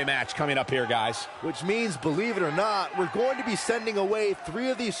four-way match coming up here, guys. Which means, believe it or not, we're going to be sending away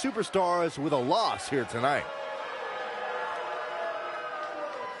 3 of these superstars with a loss here tonight.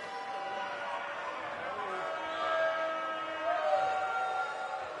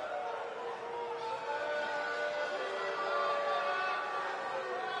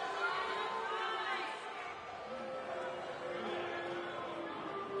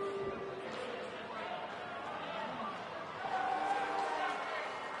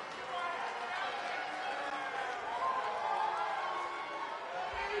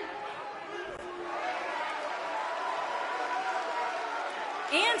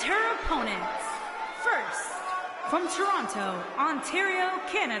 And her opponents, first, from Toronto, Ontario,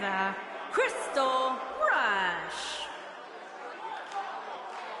 Canada, Crystal Rush.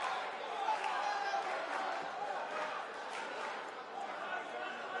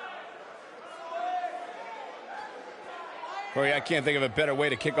 Corey, I can't think of a better way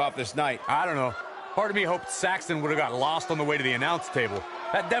to kick off this night. I don't know. Part of me hoped Saxton would have got lost on the way to the announce table.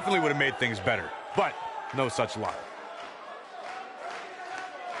 That definitely would have made things better. But no such luck.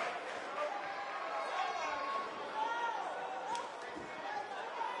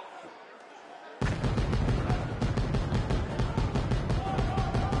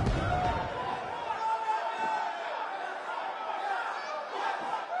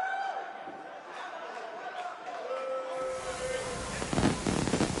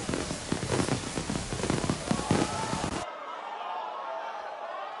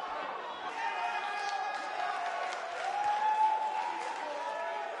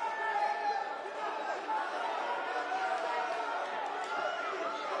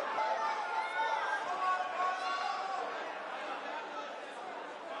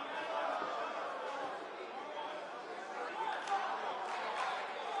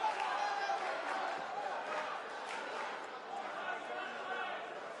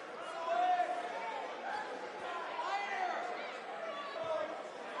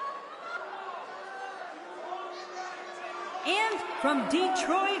 And from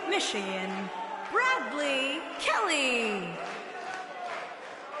Detroit, Michigan, Bradley Kelly.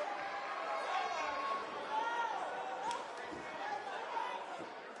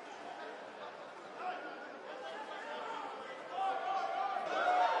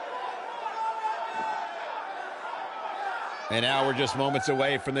 And now we're just moments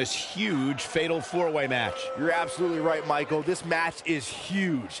away from this huge fatal four-way match. You're absolutely right, Michael. This match is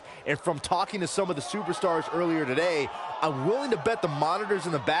huge. And from talking to some of the superstars earlier today, I'm willing to bet the monitors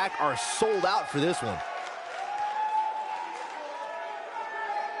in the back are sold out for this one.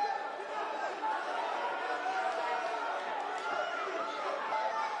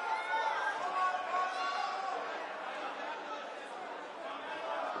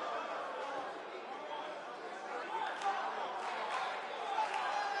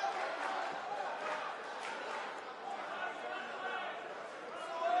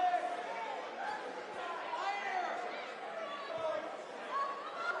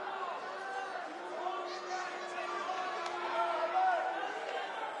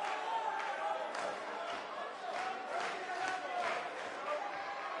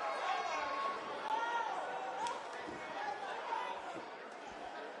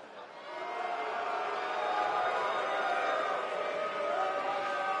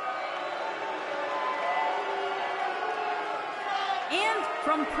 And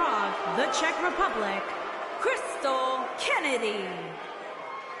from Prague, the Czech Republic, Crystal Kennedy.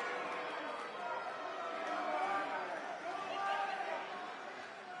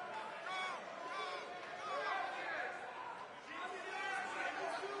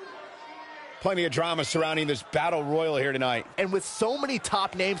 Plenty of drama surrounding this battle royal here tonight. And with so many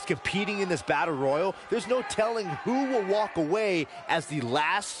top names competing in this battle royal, there's no telling who will walk away as the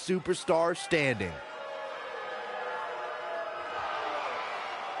last superstar standing.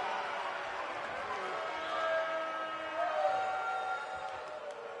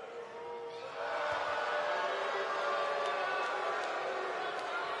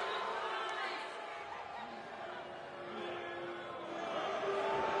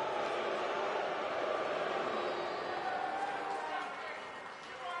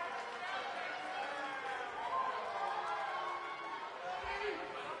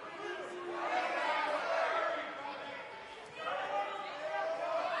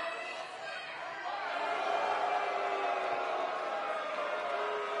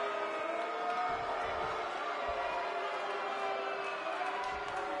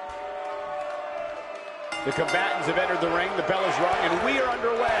 The combatants have entered the ring, the bell is rung, and we are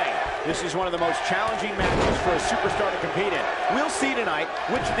underway. This is one of the most challenging matches for a superstar to compete in. We'll see tonight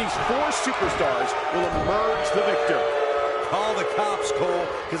which of these 4 superstars will emerge the victor. Call the cops, Cole,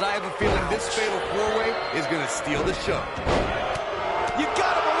 because I have a feeling this fatal four-way is going to steal the show. You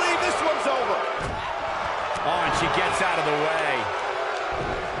gotta believe this one's over. Oh, and she gets out of the way.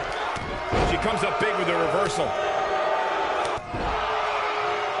 She comes up big with a reversal.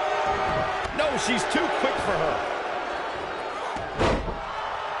 No, she's too quick for her.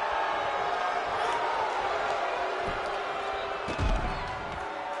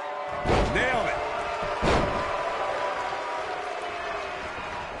 Nailed it.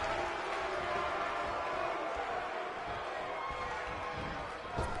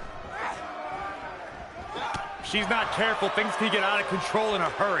 She's not careful. Things can get out of control in a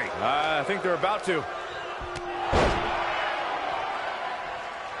hurry. I think they're about to.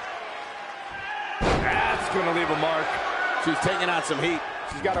 That's going to leave a mark. She's taking on some heat.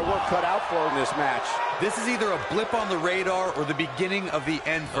 She's got her work cut out for her in this match. This is either a blip on the radar or the beginning of the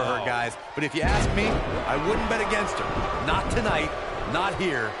end for her, guys. But if you ask me, I wouldn't bet against her. Not tonight, not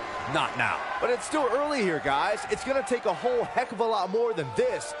here, not now. But it's still early here, guys. It's going to take a whole heck of a lot more than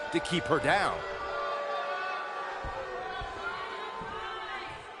this to keep her down.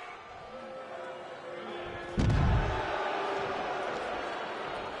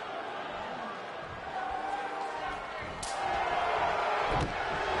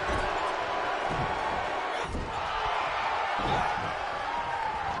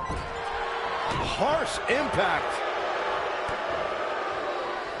 Harsh impact.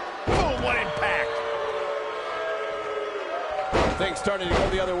 Oh, what impact! Things starting to go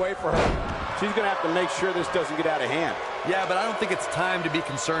the other way for her. She's going to have to make sure this doesn't get out of hand. Yeah, but I don't think it's time to be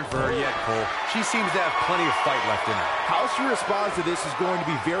concerned for her yet, Cole. She seems to have plenty of fight left in her. How she responds to this is going to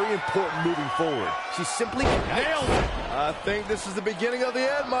be very important moving forward. She simply nailed it. I think this is the beginning of the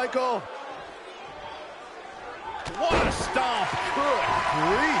end, Michael. What a stomp! Good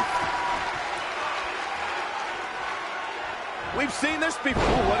grief. We've seen this before.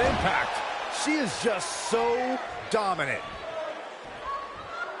 Ooh, what impact. She is just so dominant.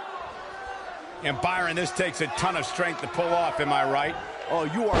 And Byron, this takes a ton of strength to pull off, am I right? Oh,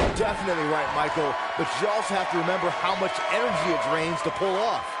 you are definitely right, Michael. But you also have to remember how much energy it drains to pull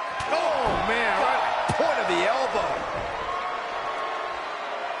off. Oh, man, right point of the elbow.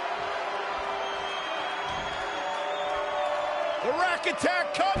 The rack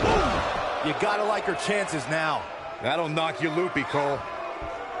attack comes. You gotta like her chances now. That'll knock you loopy, Cole.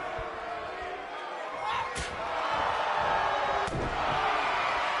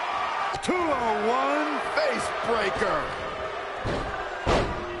 Two-on-one face breaker.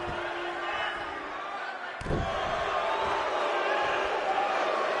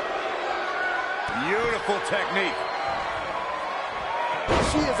 Beautiful technique.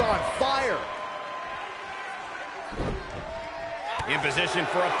 She is on fire. In position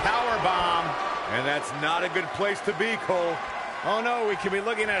for a power bomb. And that's not a good place to be, Cole. Oh no, we could be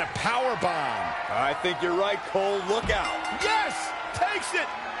looking at a power bomb. I think you're right, Cole. Look out. Yes! Takes it!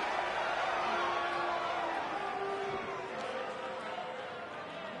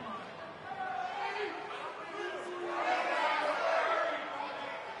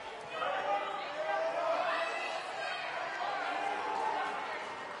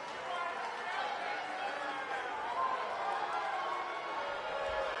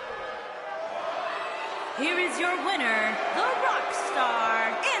 Here is your winner, the rock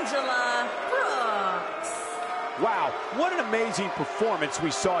star, Angela Brooks. Wow, what an amazing performance we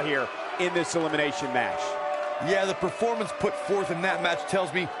saw here in this elimination match. Yeah, the performance put forth in that match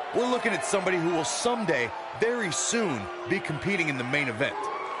tells me we're looking at somebody who will someday, very soon, be competing in the main event.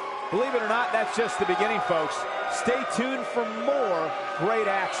 Believe it or not, that's just the beginning, folks. Stay tuned for more great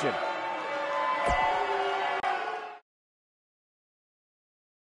action.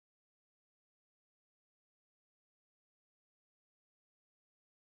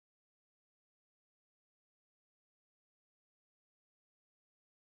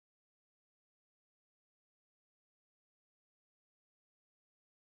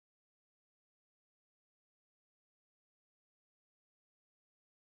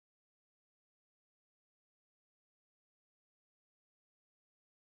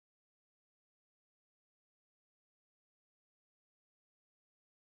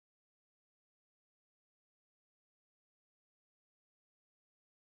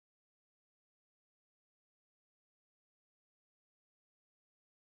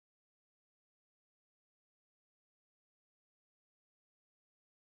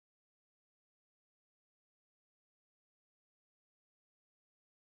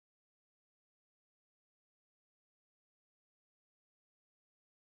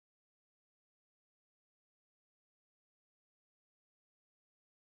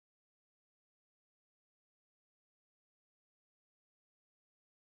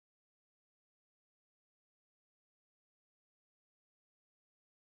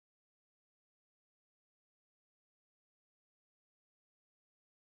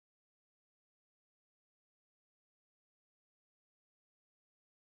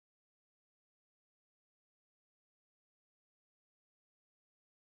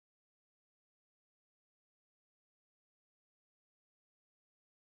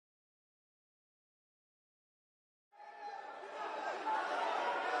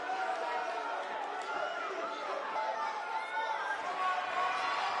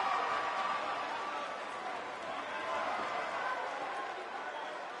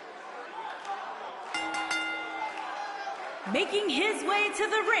 Making his way to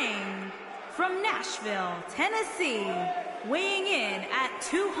the ring from Nashville, Tennessee, weighing in at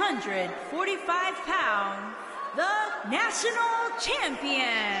 245 pounds, the national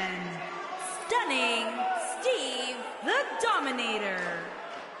champion, Stunning Steve the Dominator.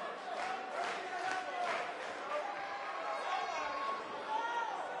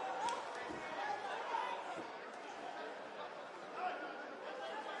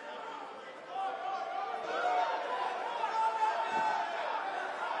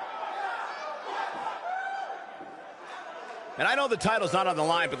 And I know the title's not on the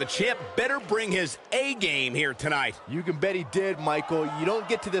line, but the champ better bring his A game here tonight. You can bet he did, Michael. You don't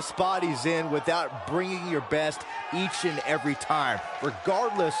get to the spot he's in without bringing your best each and every time,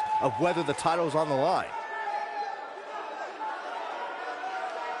 regardless of whether the title's on the line.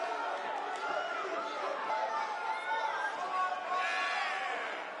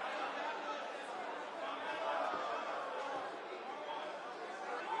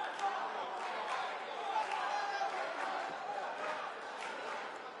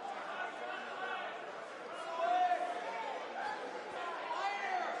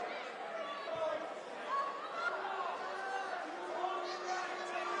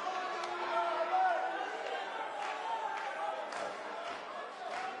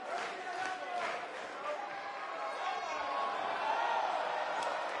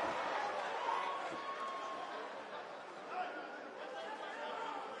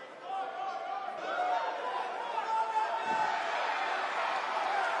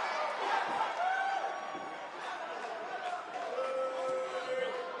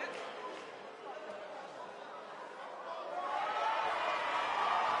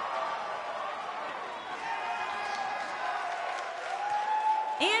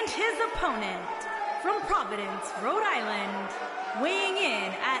 And his opponent, from Providence, Rhode Island, weighing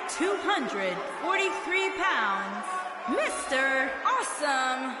in at 243 pounds, Mr.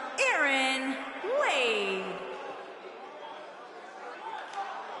 Awesome Aaron Wade.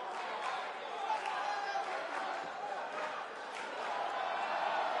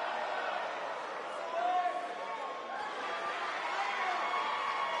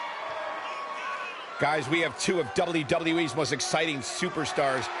 Guys, we have two of WWE's most exciting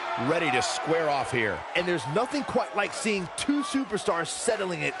superstars ready to square off here. And there's nothing quite like seeing two superstars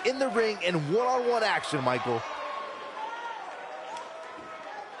settling it in the ring in one-on-one action, Michael.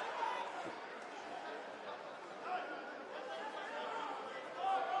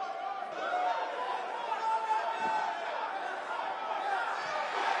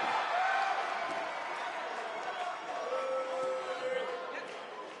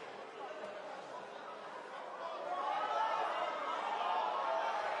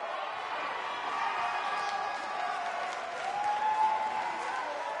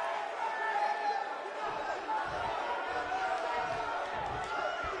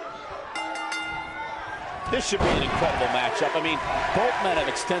 This should be an incredible matchup. I mean, both men have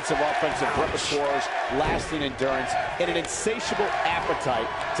extensive offensive repertoires, lasting endurance, and an insatiable appetite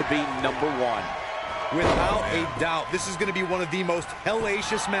to be number one. Without a doubt, this is going to be one of the most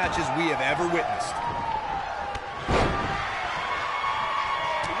hellacious matches we have ever witnessed.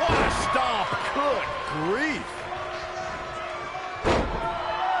 What a stomp! Good grief!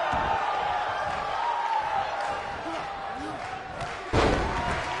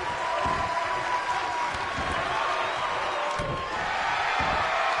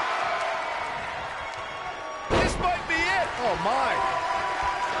 Oh, my.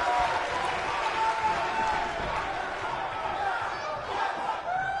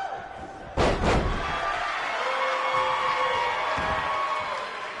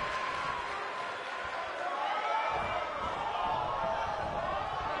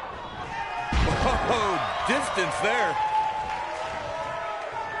 Oh, distance there.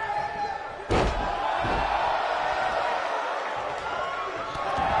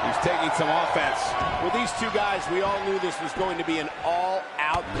 Taking some offense. With these two guys, we all knew this was going to be an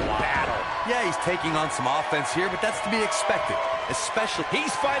all-out battle. Yeah, he's taking on some offense here, but that's to be expected. Especially,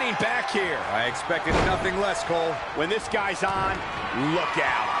 He's fighting back here. I expected nothing less, Cole. When this guy's on, look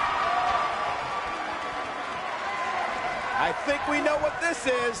out. I think we know what this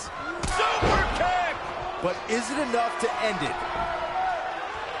is. Super kick! But is it enough to end it?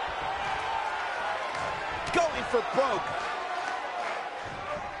 Going for broke.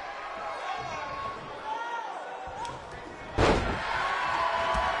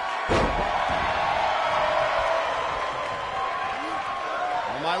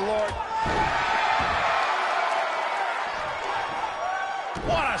 My Lord.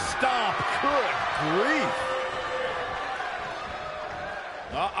 What a stomp. Good grief.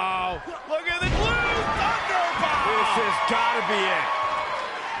 Uh-oh. Look at the glue. Thunderbomb. This has got to be it.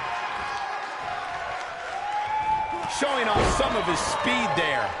 Showing off some of his speed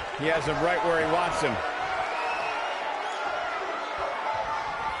there. He has him right where he wants him.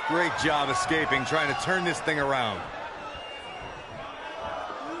 Great job escaping, trying to turn this thing around.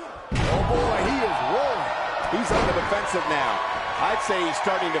 Oh, boy, he is rolling. He's on the defensive now. I'd say he's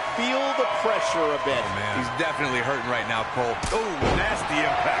starting to feel the pressure a bit. Oh, man. He's definitely hurting right now, Cole. Oh, nasty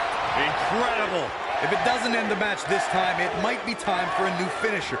impact. Incredible. If it doesn't end the match this time, it might be time for a new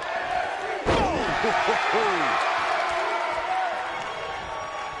finisher. Oh!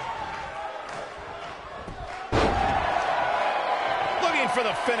 For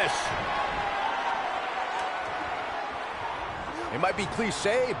the finish. It might be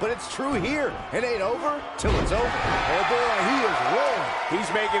cliche, but it's true here. It ain't over till it's over. Oh boy, he is rolling. He's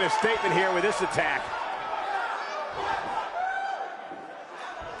making a statement here with this attack.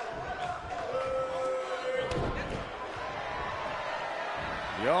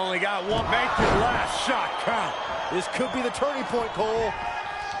 You only got one. Make your last shot count. This could be the turning point, Cole.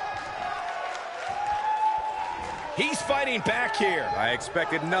 He's fighting back here. I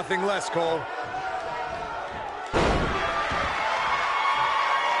expected nothing less, Cole.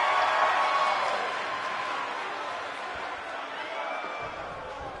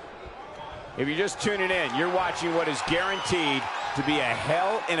 If you're just tuning in, you're watching what is guaranteed to be a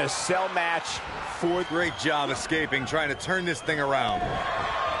Hell in a Cell match for... Great job escaping, trying to turn this thing around.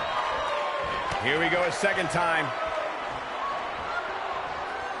 Here we go a second time.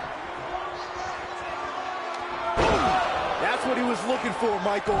 That's what he was looking for,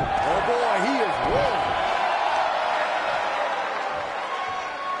 Michael. Oh boy, he is rolling.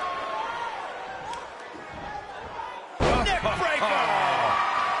 Neck breaker!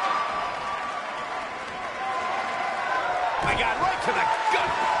 My God, right to the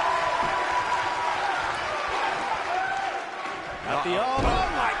gut! At the Oh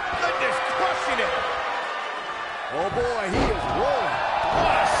my goodness, crushing it! Oh boy, he is rolling.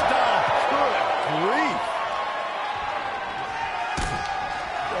 What a stomp! Good grief.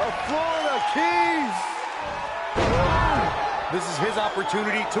 The Florida Keys. This is his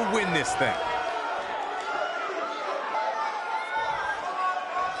opportunity to win this thing.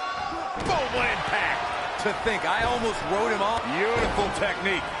 Boom, what impact! To think, I almost wrote him off. Beautiful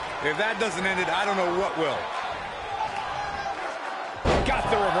technique. If that doesn't end it, I don't know what will. Got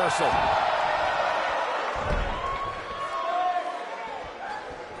the reversal.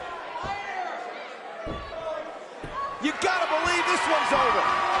 You gotta believe this one's over.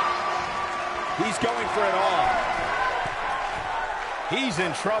 He's going for it all. He's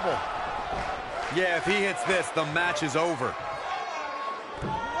in trouble. Yeah, if he hits this, the match is over.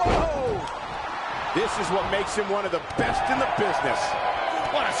 Whoa! This is what makes him one of the best in the business.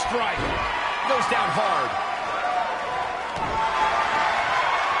 What a strike. Goes down hard.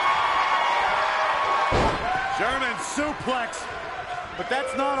 German suplex. But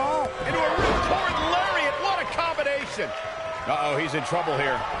that's not all. Into a ripcord lariat. What a combination. Uh-oh, he's in trouble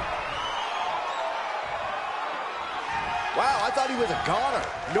here. Wow, I thought he was a goner.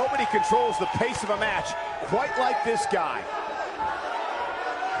 Nobody controls the pace of a match quite like this guy.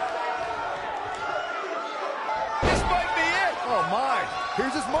 This might be it. Oh, my.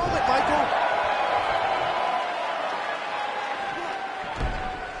 Here's his moment, Michael.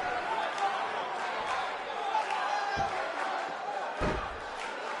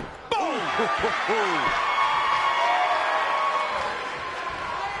 Boom!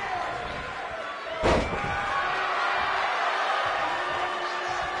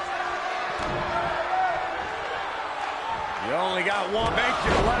 You only got one. Make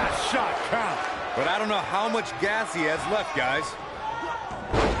your last shot count. But I don't know how much gas he has left, guys.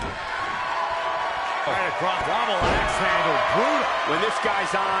 Right across. Double axe handle. Brutal. When this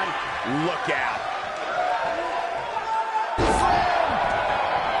guy's on, look out.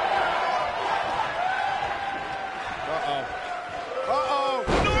 Uh-oh. Uh-oh.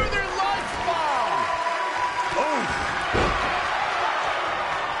 Northern Lights bomb. Oh.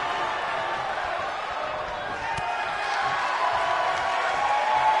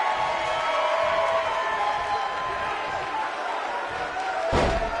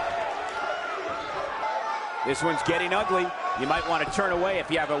 This one's getting ugly. You might want to turn away if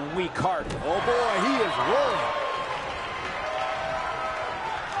you have a weak heart. Oh, boy, he is rolling.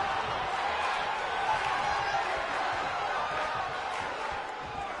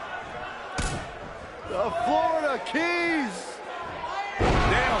 The Florida Keys.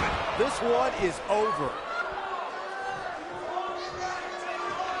 Nailed it. This one is over.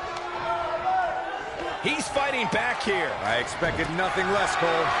 He's fighting back here. I expected nothing less, Cole.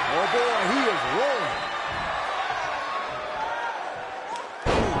 Oh boy, he is rolling.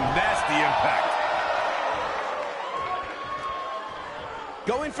 Ooh, nasty impact.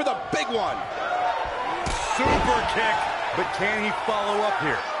 Going for the big one. Super kick, but can he follow up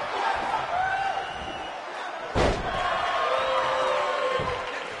here?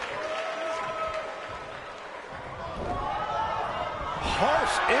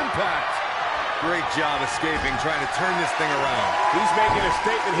 Harsh impact. Great job escaping, trying to turn this thing around. He's making a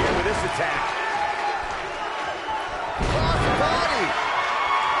statement here with this attack. Cross body.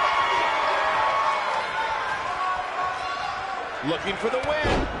 Looking for the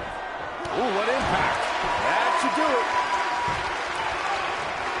win. Ooh, what impact. That should do it.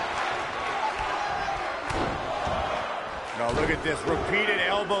 Now look at this. Repeated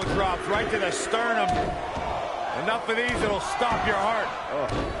elbow drops right to the sternum. Enough of these, it'll stop your heart. Oh.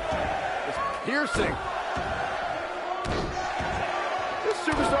 It's piercing. This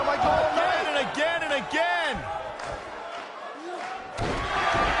superstar might go all night. And again and again.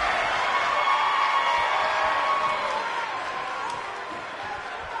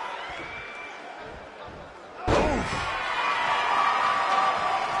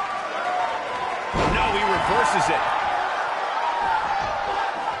 No, he reverses it.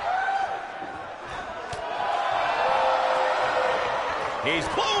 He's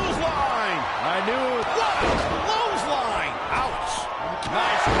clothesline. I knew it. What? Clothesline. Ouch.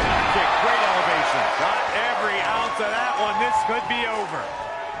 Nice calf kick. Great elevation. Got every ounce of that one. This could be over.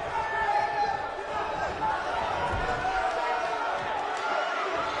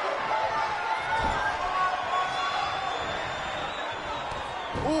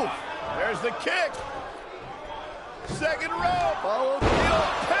 Ooh, there's the kick. Second row. Follow the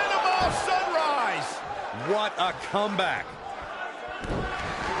Panama Sunrise. What a comeback.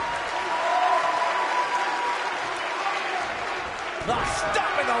 The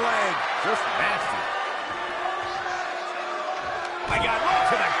stop in the leg. Just nasty. I got right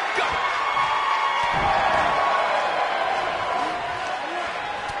to the gut.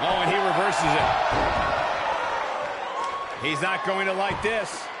 Oh, and he reverses it. He's not going to like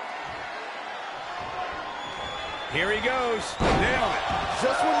this. Here he goes. Nailed it.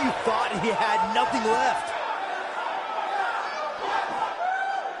 Just when you thought he had nothing left.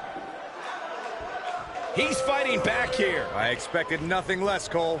 He's fighting back here. I expected nothing less,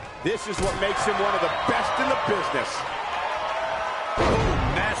 Cole. This is what makes him one of the best in the business.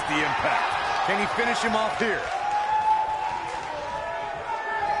 Ooh, nasty impact. Can he finish him off here?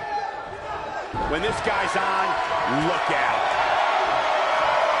 When this guy's on, look out.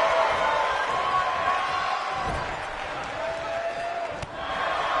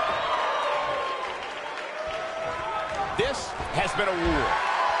 This has been a war.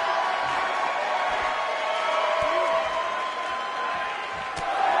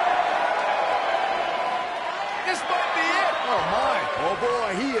 This might be it. Oh, my. Oh, boy,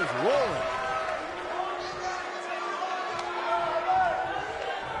 he is rolling.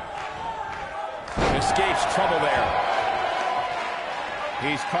 Escapes trouble there.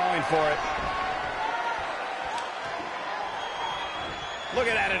 He's calling for it.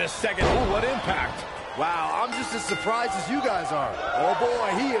 Looking at it a second. Ooh, what impact. Wow, I'm just as surprised as you guys are. Oh,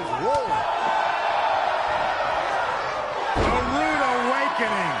 boy, he is rolling. A rude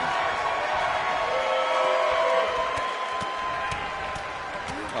awakening.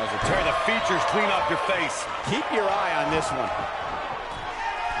 Tear the features clean off your face. Keep your eye on this one.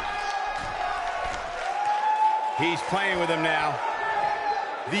 He's playing with him now.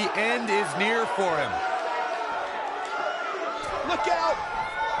 The end is near for him. Look out!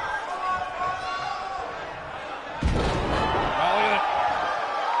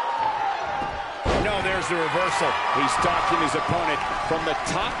 No, there's the reversal. He's stalking his opponent from the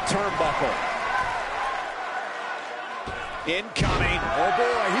top turnbuckle. Incoming. Oh,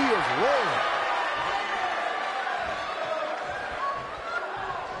 boy, he is rolling.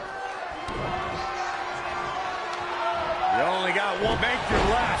 You only got one. Make your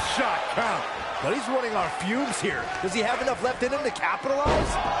last shot count. But he's running on fumes here. Does he have enough left in him to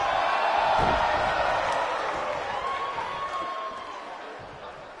capitalize?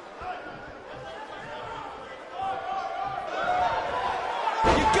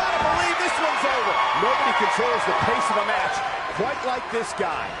 You gotta believe this one's over. Nobody controls the pace of a match quite like this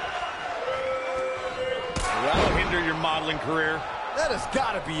guy. That'll hinder your modeling career. That has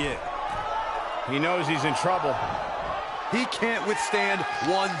got to be it. He knows he's in trouble. He can't withstand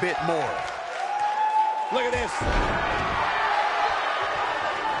one bit more. Look at this.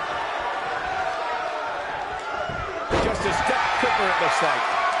 Just a step quicker, it looks like.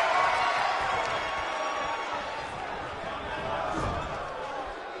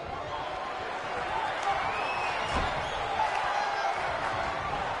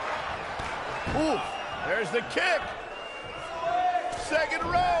 second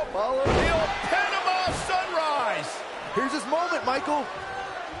rope. Follow the old Panama Sunrise. Here's his moment, Michael.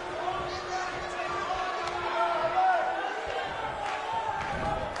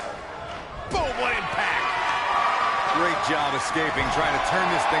 Boom, what impact. Great job escaping, trying to turn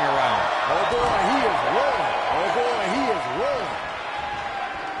this thing around. Oh boy, he is rolling. Oh boy, he is rolling.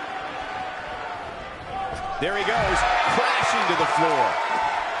 There he goes, crashing to the floor.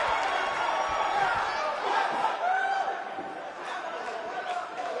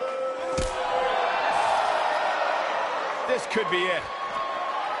 This could be it.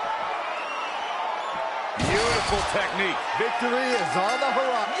 Beautiful technique. Victory is on the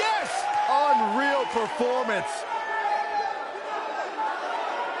horizon. Yes! Unreal performance.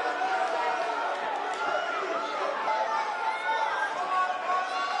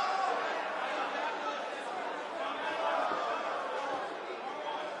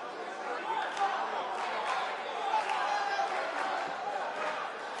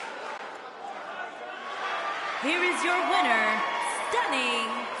 Here is your winner, Stunning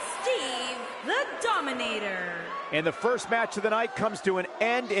Steve the Dominator. And the first match of the night comes to an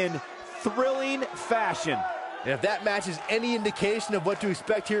end in thrilling fashion. And if that match is any indication of what to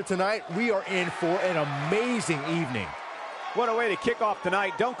expect here tonight, we are in for an amazing evening. What a way to kick off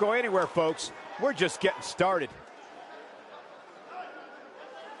tonight. Don't go anywhere, folks. We're just getting started.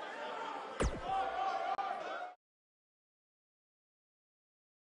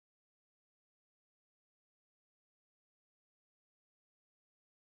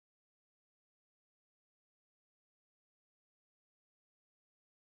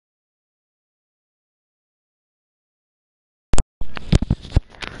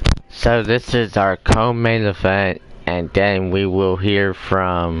 So this is our co-main event, and then we will hear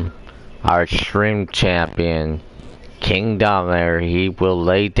from our Shrimp Champion, King Dominator. He will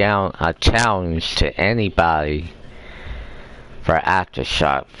lay down a challenge to anybody for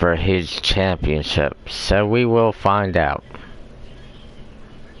Aftershock for his championship. So we will find out.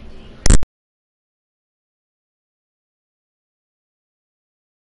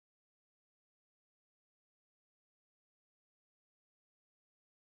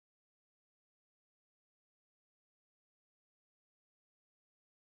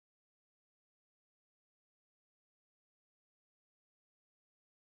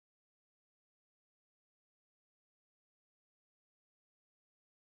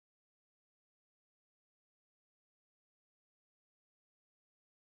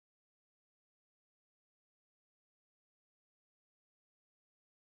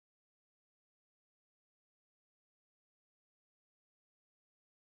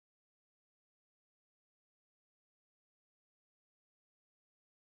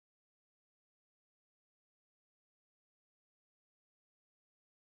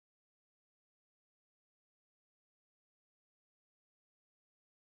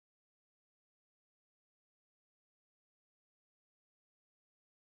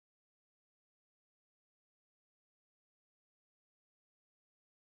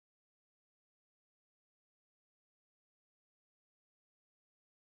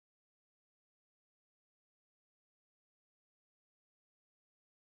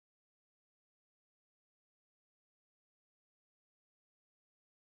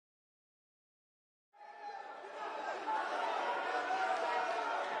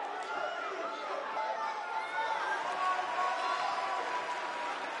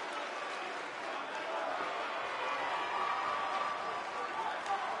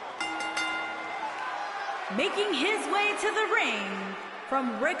 Making his way to the ring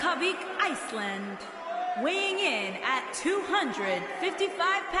from Reykjavik, Iceland, weighing in at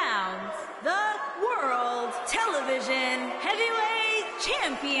 255 pounds, the World Television Heavyweight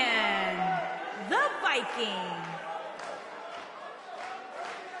Champion, the Viking.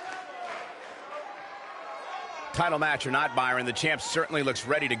 Title match or not, Byron, the champ certainly looks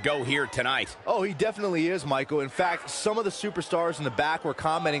ready to go here tonight. Oh, he definitely is, Michael. In fact, some of the superstars in the back were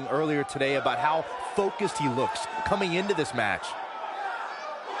commenting earlier today about how focused he looks coming into this match.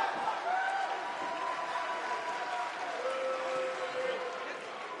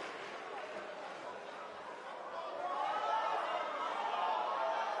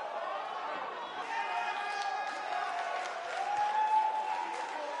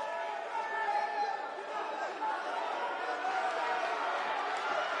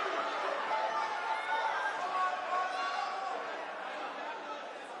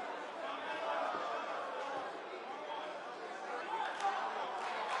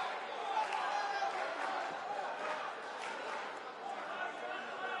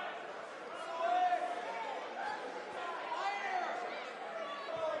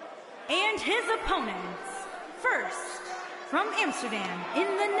 And his opponents, first, from Amsterdam in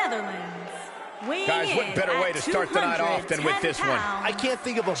the Netherlands, weighing Guys, what in better way at to start the night off than with this one? I can't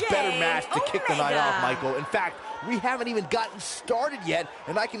think of a better match to kick the night off, Michael. In fact, we haven't even gotten started yet,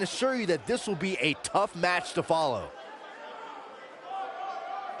 and I can assure you that this will be a tough match to follow.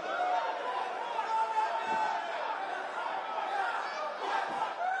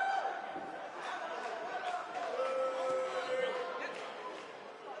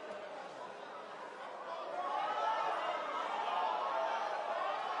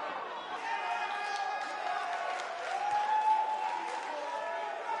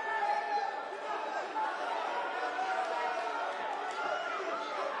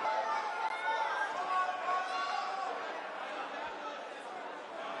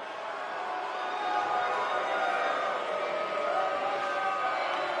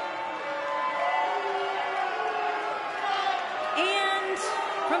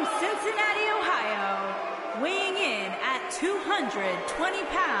 From Cincinnati, Ohio, weighing in at 220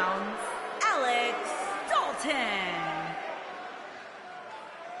 pounds, Alex Dalton.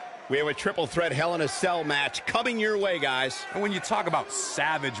 We have a triple threat Hell in a Cell match coming your way, guys. And when you talk about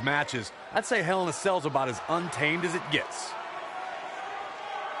savage matches, I'd say Hell in a Cell's about as untamed as it gets.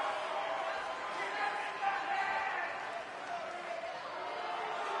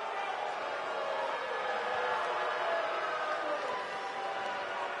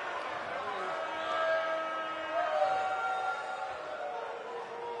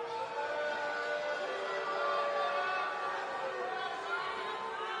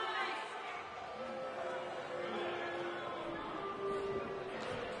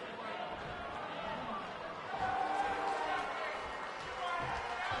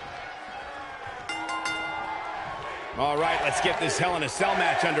 All right, let's get this Hell in a Cell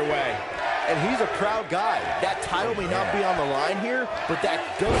match underway. And he's a proud guy. That title may not be on the line here, but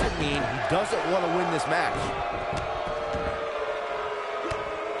that doesn't mean he doesn't want to win this match.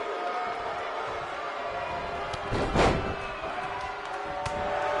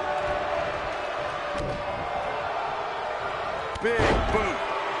 Big boot.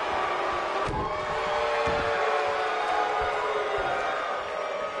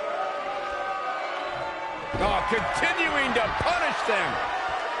 Oh, continuing to punish them.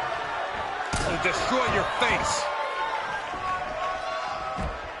 It'll destroy your face.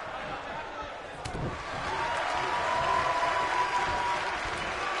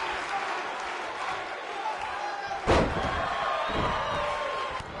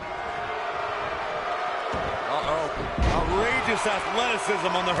 Uh-oh. Outrageous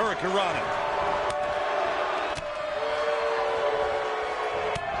athleticism on the Hurricanrana.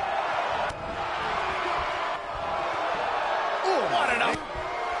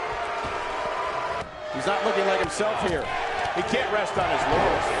 He's not looking like himself here. He can't rest on his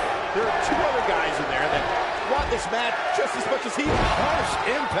laurels here. There are two other guys in there that want this match just as much as he does. Harsh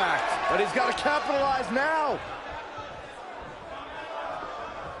impact, but he's got to capitalize now.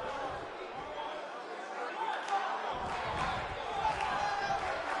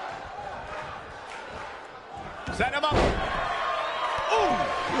 Set him up. Ooh,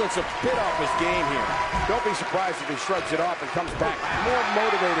 he looks a bit off his game here. Don't be surprised if he shrugs it off and comes back more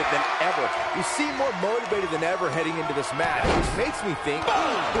motivated than ever. You seem more motivated than ever heading into this match, which makes me think,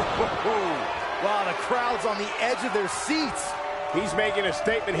 wow, the crowd's on the edge of their seats. He's making a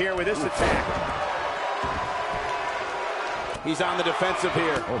statement here with this attack. He's on the defensive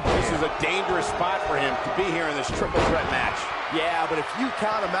here. This is a dangerous spot for him to be here in this triple threat match. Yeah, but if you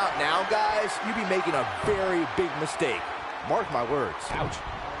count him out now, guys, you'd be making a very big mistake. Mark my words. Ouch.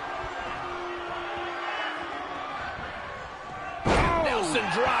 Nelson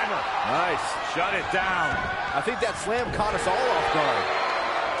driver. Nice. Shut it down. I think that slam caught us all off guard.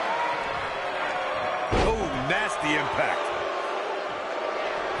 Oh, nasty impact.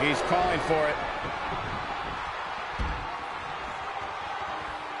 He's calling for it.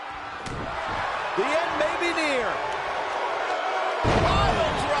 The end may be near.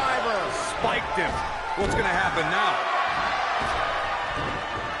 Pile driver. Spiked him. What's going to happen now?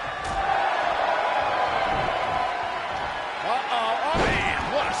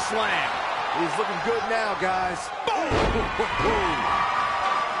 Slam. He's looking good now, guys. Boom.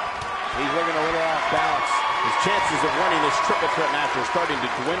 He's looking a little off balance. His chances of winning this triple threat match are starting to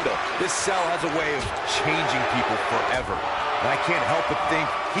dwindle. This cell has a way of changing people forever. And I can't help but think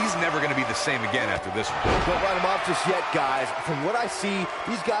he's never going to be the same again after this one. Don't write him off just yet, guys. From what I see,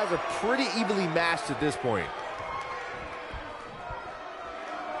 these guys are pretty evenly matched at this point.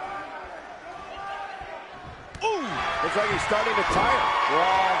 Looks like he's starting to tire. We're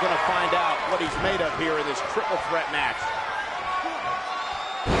all going to find out what he's made of here in this triple threat match.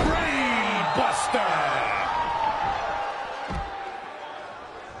 Brain Buster.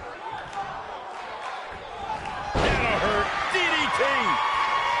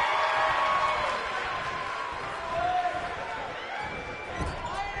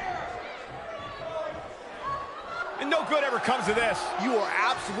 You are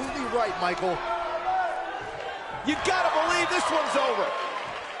absolutely right, Michael. You gotta believe this one's over.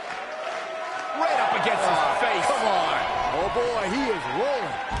 Right up against his face. Come on. Oh, boy, he is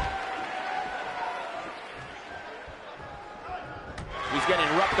rolling. He's getting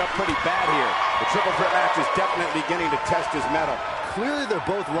roughed up pretty bad here. The triple threat match is definitely beginning to test his mettle. Clearly, they're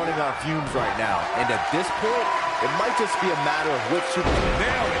both running on fumes right now. And at this point, it might just be a matter of which super...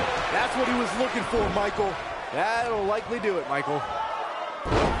 Nailed it. That's what he was looking for, Michael. That'll likely do it, Michael.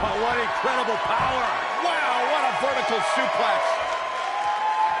 Oh, what incredible power. Wow, what a vertical suplex.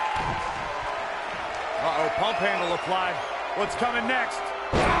 Uh-oh, pump handle applied. What's coming next?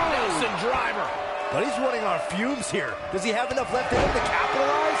 Nelson driver. But he's running on fumes here. Does he have enough left in him to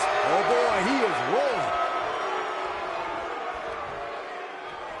capitalize? Oh, boy, he is rolling.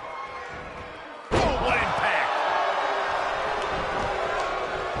 Oh, what impact.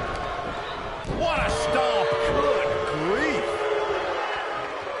 What a stomp. Good grief.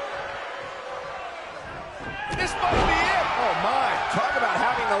 This might be it. Oh, my. Talk about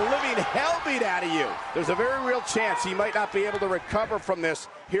having the living hell beat out of you. There's a very real chance he might not be able to recover from this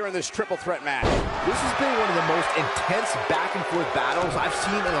here in this triple threat match. This has been one of the most intense back-and-forth battles I've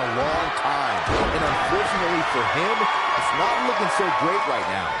seen in a long time. And unfortunately for him, it's not looking so great right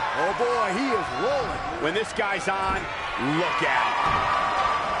now. Oh, boy, he is rolling. When this guy's on, look out.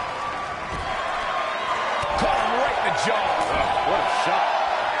 Caught him right in the jaw. Oh, what a shot.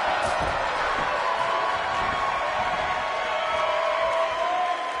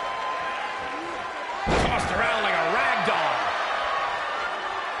 Tossed around like a rag doll.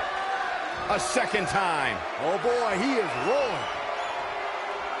 A second time. Oh, boy, he is rolling.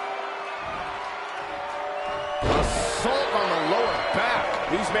 Assault on the lower back.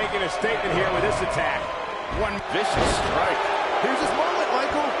 He's making a statement here with this attack. One vicious strike. Here's his moment,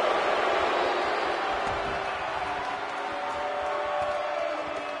 Michael.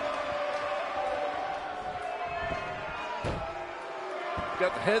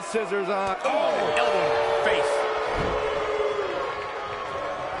 Got the head scissors on. Oh, elbow in the face.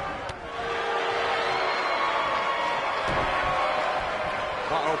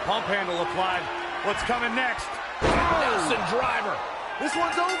 Uh-oh, pump handle applied. What's coming next? Nelson driver. This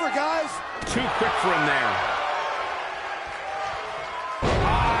one's over, guys. Too quick for him there.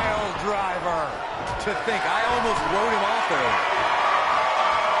 Pile driver. To think, I almost wrote him off there.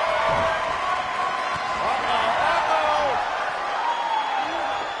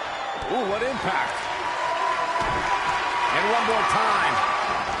 Ooh, what impact. And one more time.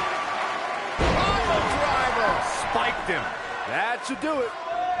 Pile driver. Spiked him. That should do it.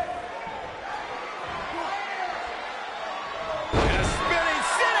 And a spinning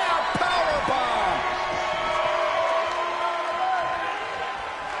sit-out powerbomb.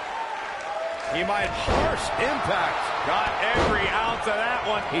 He might harsh impact. Got every ounce of that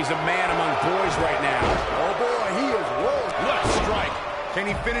one. He's a man among boys right now. Oh, boy, he is rolling. What a strike. Can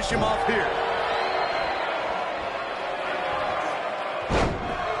he finish him off here?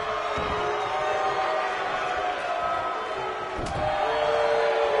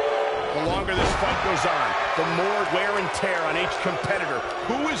 The longer this fight goes on, the more wear and tear on each competitor.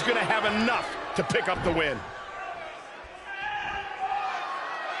 Who is going to have enough to pick up the win?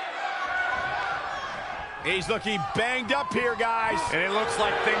 He's looking banged up here, guys. And it looks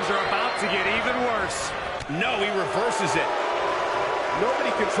like things are about to get even worse. No, he reverses it.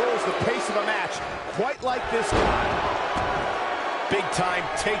 Nobody controls the pace of a match quite like this guy. Big time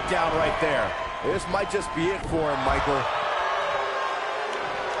takedown right there. This might just be it for him, Michael.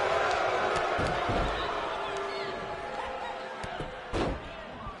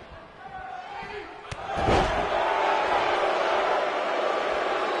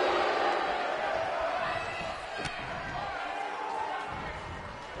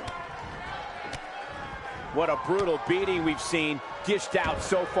 What a brutal beating we've seen dished out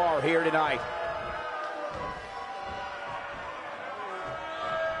so far here tonight.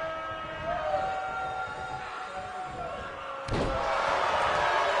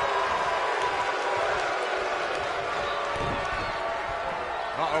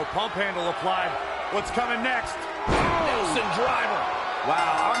 Uh-oh, pump handle applied. What's coming next? Nelson driver.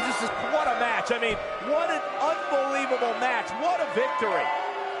 Wow, what a match. I mean, what an unbelievable match. What a victory.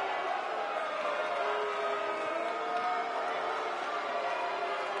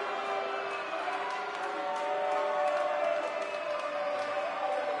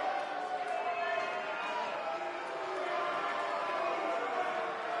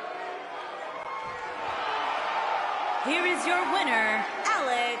 Here is your winner,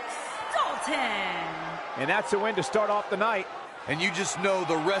 Alex Dalton. And that's a win to start off the night. And you just know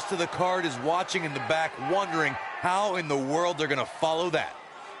the rest of the card is watching in the back, wondering how in the world they're going to follow that.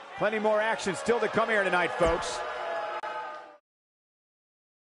 Plenty more action still to come here tonight, folks.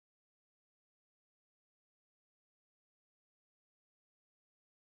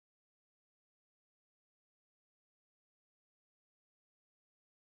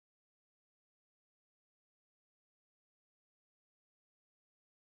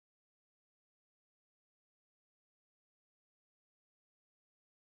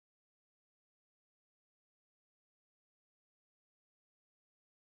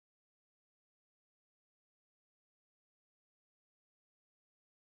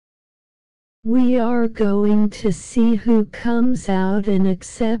 We are going to see who comes out and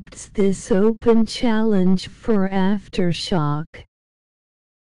accepts this open challenge for Aftershock.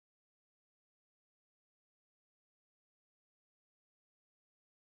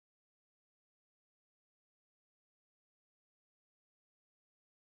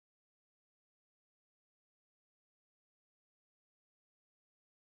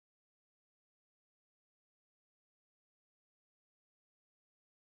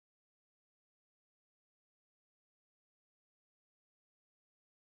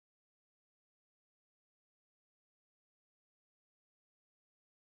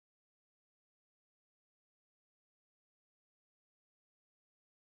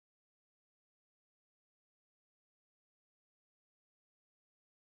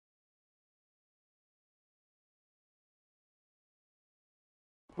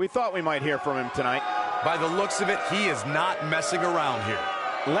 We thought we might hear from him tonight. By the looks of it, he is not messing around here.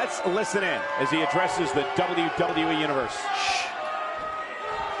 Let's listen in as he addresses the WWE Universe.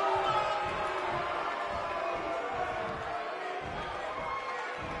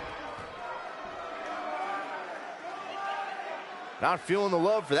 Not feeling the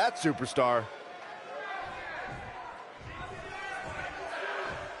love for that superstar.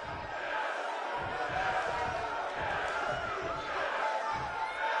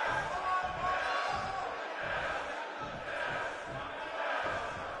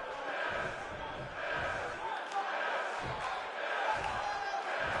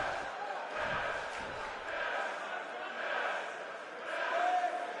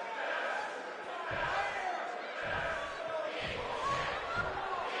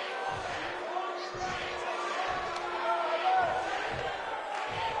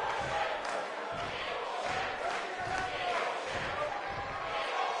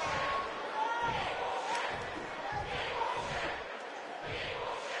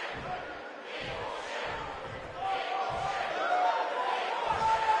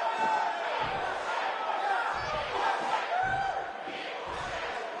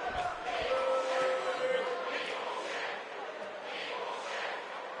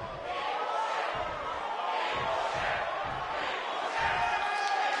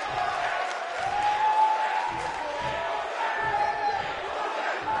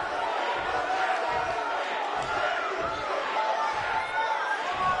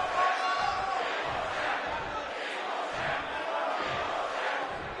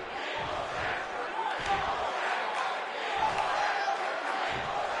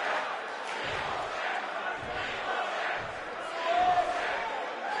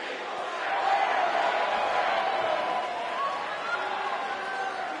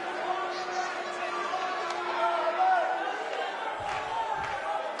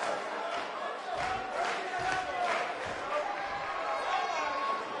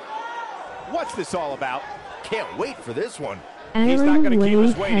 What's this all about? Can't wait for this one. Aaron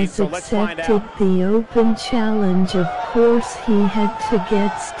Wade has accepted the open challenge. Of course he had to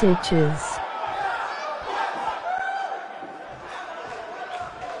get stitches.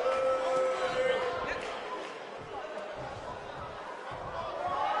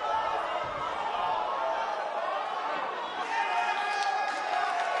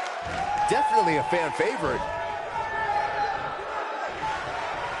 Definitely a fan favorite.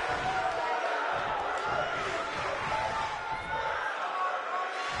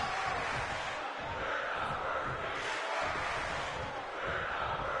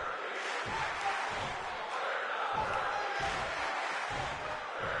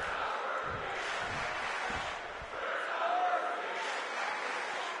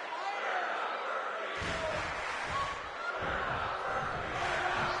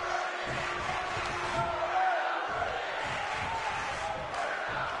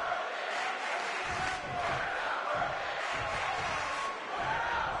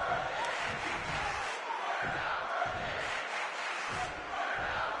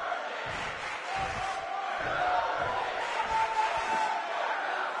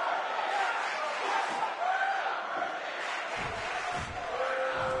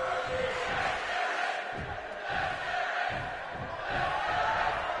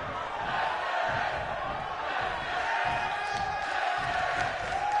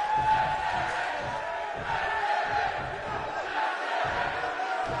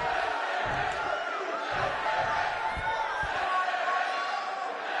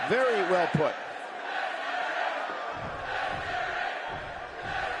 Very well put.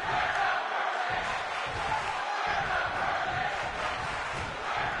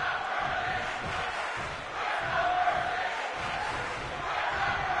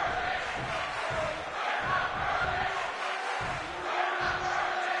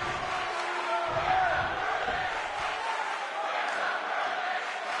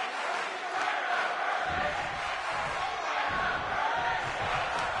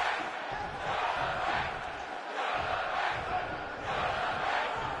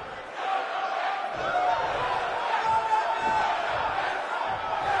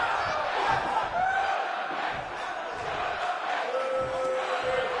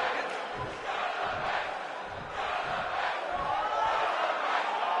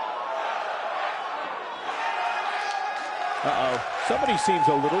 Uh-oh. Somebody seems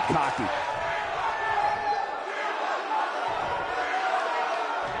a little cocky.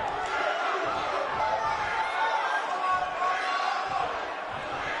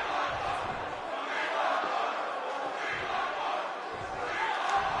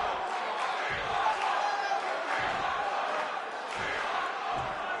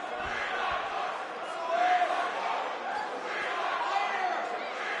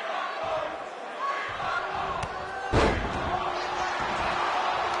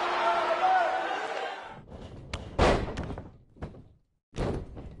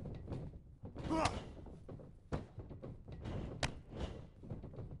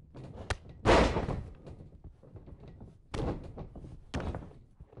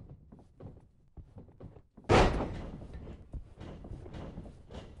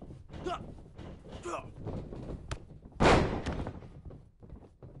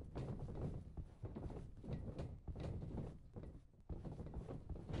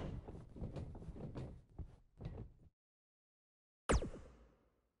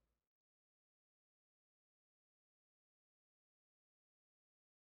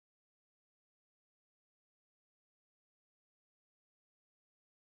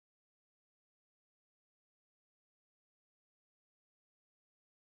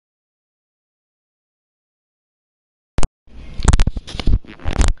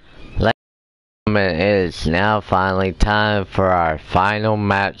 It is now finally time for our final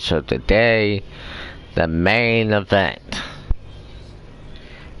match of the day, the main event.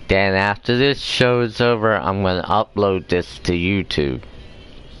 Then after this show is over, I'm going to upload this to YouTube.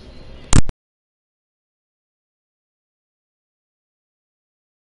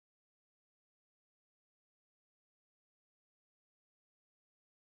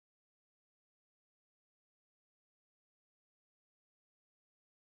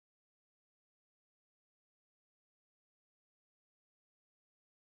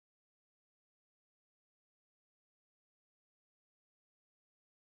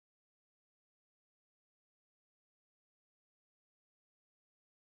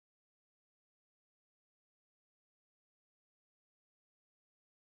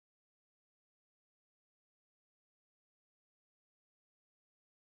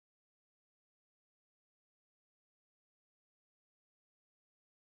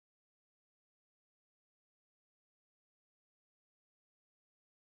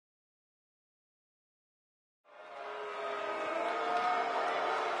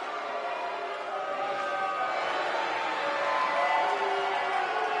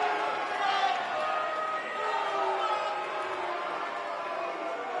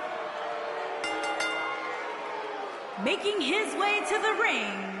 Making his way to the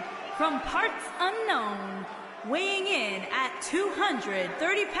ring from parts unknown, weighing in at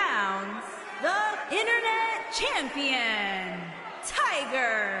 230 pounds, the Internet Champion,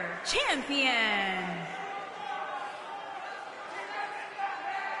 Tiger Champion.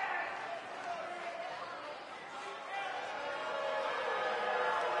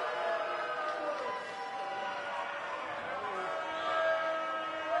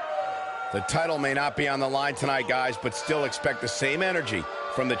 The title may not be on the line tonight, guys, but still expect the same energy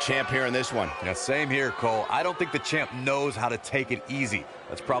from the champ here in this one. Yeah, same here, Cole. I don't think the champ knows how to take it easy.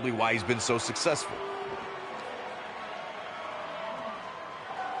 That's probably why he's been so successful.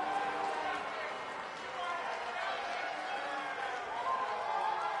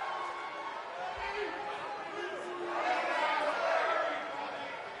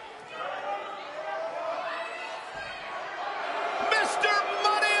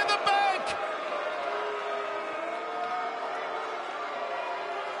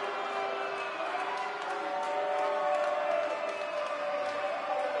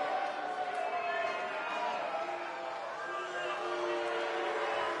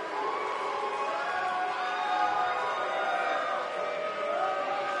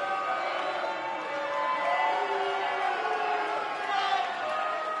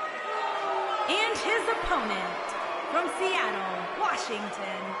 his opponent from Seattle,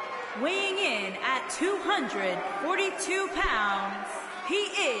 Washington, weighing in at 242 pounds, he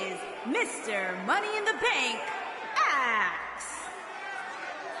is Mr. Money in the Bank, Axe.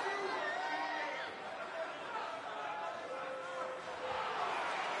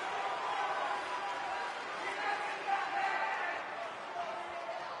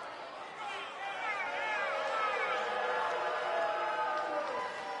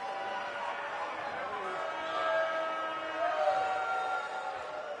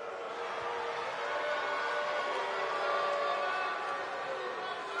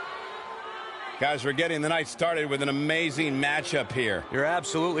 Guys, we're getting the night started with an amazing matchup here. You're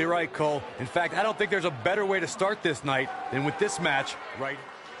absolutely right, Cole. In fact, I don't think there's a better way to start this night than with this match right.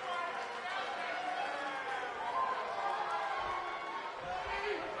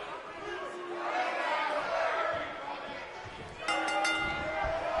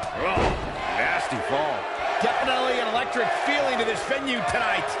 Oh, nasty fall. Definitely an electric feeling to this venue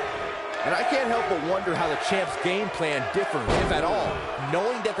tonight. And I can't help but wonder how the champ's game plan differs, if at all,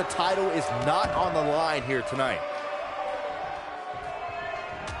 knowing that the title is not on the line here tonight.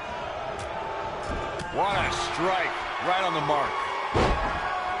 What a strike. Right on the mark.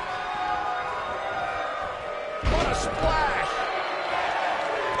 What a splash!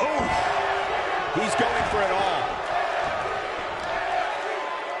 Oh, he's going for it all.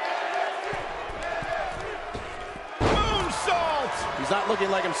 He's not looking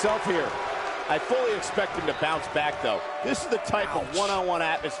like himself here. I fully expect him to bounce back, though. This is the type of one-on-one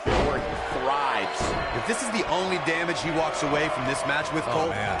atmosphere where he thrives. If this is the only damage he walks away from this match with,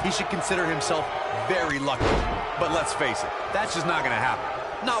 Cole, he should consider himself very lucky. But let's face it, that's just not going to happen.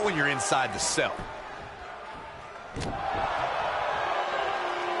 Not when you're inside the cell.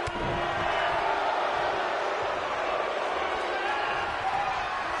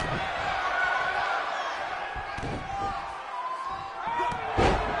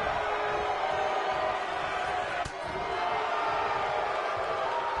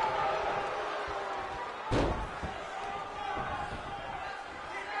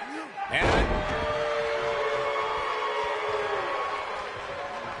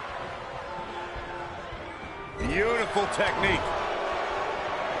 Beautiful technique.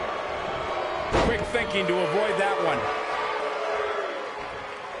 Quick thinking to avoid that one.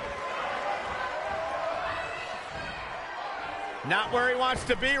 Not where he wants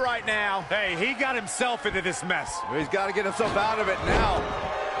to be right now. Hey, he got himself into this mess. He's got to get himself out of it now.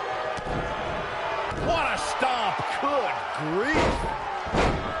 What a stomp. Good grief.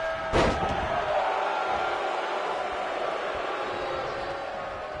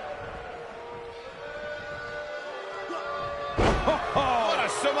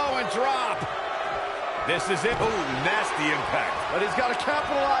 Samoan drop. This is it. Oh, nasty impact. But he's got to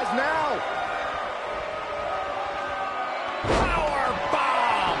capitalize now. Power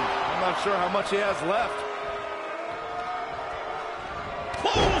bomb. I'm not sure how much he has left.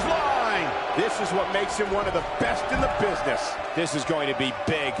 Clothesline. This is what makes him one of the best in the business. This is going to be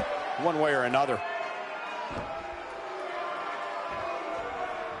big, one way or another.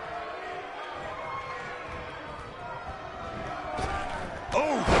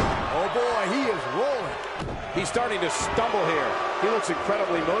 Oh boy, he is rolling. He's starting to stumble here. He looks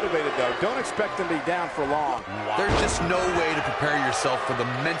incredibly motivated, though. Don't expect him to be down for long. Wow. There's just no way to prepare yourself for the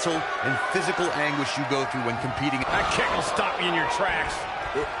mental and physical anguish you go through when competing. That kick will stop you in your tracks.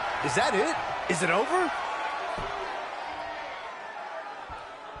 Is that it? Is it over?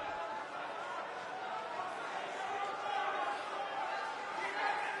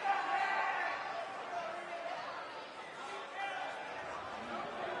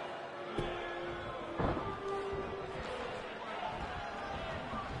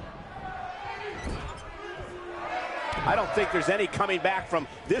 I don't think there's any coming back from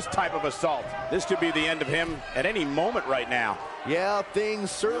this type of assault. This could be the end of him at any moment right now. Yeah, things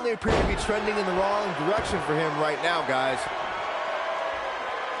certainly appear to be trending in the wrong direction for him right now, guys.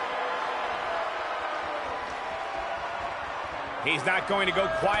 He's not going to go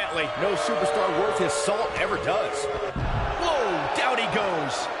quietly. No superstar worth his salt ever does. Whoa, down he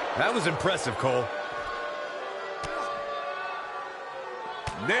goes. That was impressive, Cole.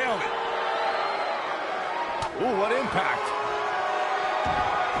 Nailed it. Ooh, what impact.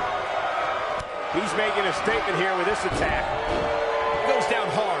 He's making a statement here with this attack. Goes down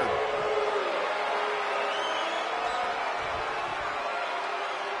hard.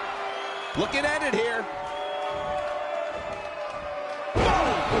 Looking at it here.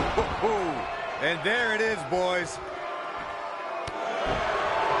 And there it is, boys.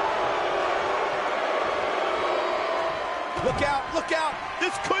 Look out, look out.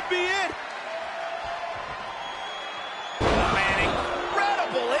 This could be it.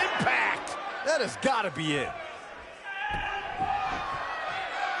 That has got to be it.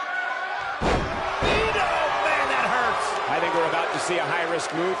 Man, that hurts. I think we're about to see a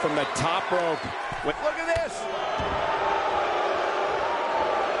high-risk move from the top rope. Look at this.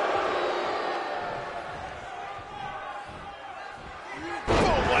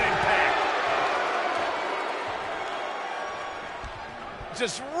 Oh, what impact.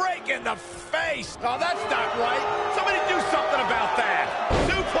 Just rake in the face. Oh, that's not right. Somebody do something about that.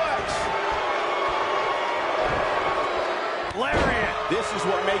 Suplex. Lariat. This is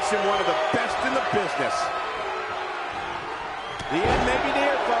what makes him one of the best in the business. The end may be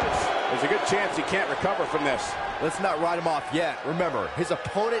near, folks. There's a good chance he can't recover from this. Let's not write him off yet. Remember, his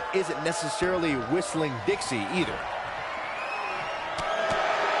opponent isn't necessarily whistling Dixie either.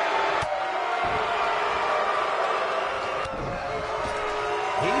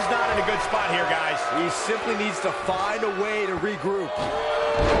 He's not in a good spot here, guys. He simply needs to find a way to regroup.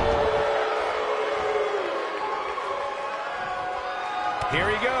 Here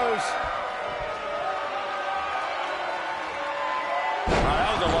he goes.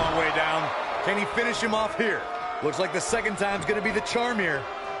 That was a long way down. Can he finish him off here? Looks like the second time's going to be the charm here.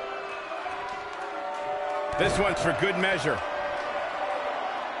 This one's for good measure.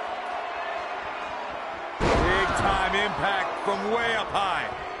 Big time impact from way up high.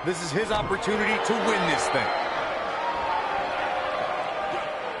 This is his opportunity to win this thing.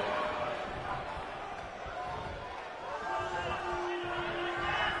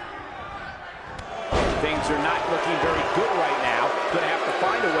 Things are not looking very good right now. Gonna have to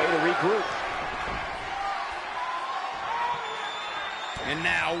find a way to regroup. And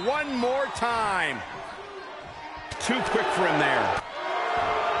now one more time. Too quick for him there.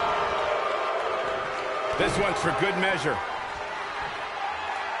 This one's for good measure.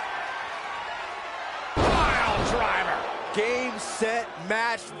 Pile driver. Game, set,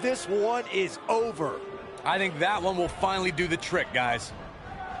 match. This one is over. I think that one will finally do the trick, guys.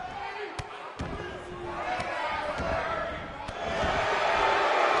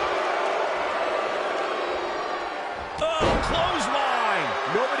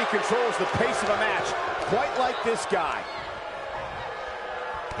 Nobody controls the pace of a match quite like this guy.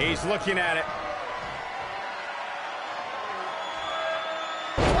 He's looking at it.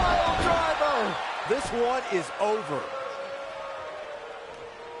 Pile driver. This one is over.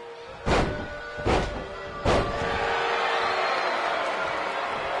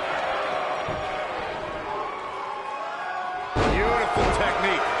 Beautiful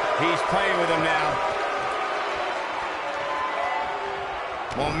technique. He's playing with him now.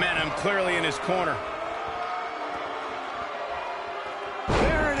 Momentum clearly in his corner.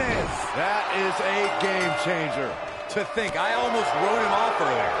 There it is. That is a game changer. To think, I almost wrote him off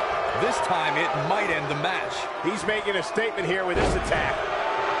earlier. This time, it might end the match. He's making a statement here with this attack.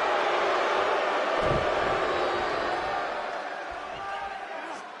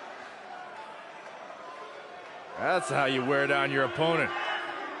 That's how you wear down your opponent.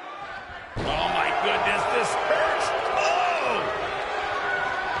 Oh, my goodness, this hurts. Oh!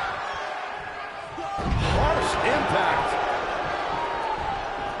 Harsh impact.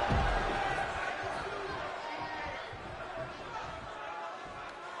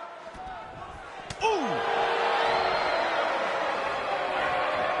 Ooh!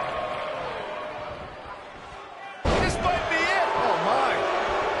 This might be it. Oh, my.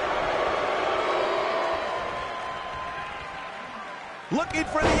 Looking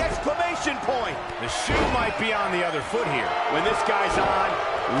for the exclamation point. The shoe might be on the other foot here. When this guy's on,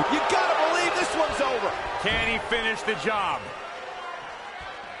 You gotta believe this one's over. Can he finish the job?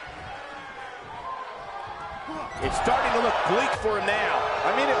 it's starting to look bleak for him now.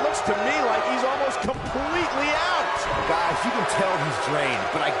 I mean, it looks to me like he's almost completely out. Guys, you can tell he's drained,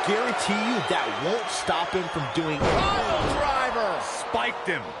 but I guarantee you that won't stop him from doing pile driver. Spiked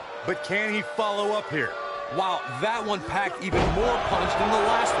him. But can he follow up here? Wow, that one packed even more punch than the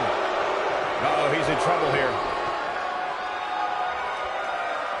last one. Uh-oh, he's in trouble here.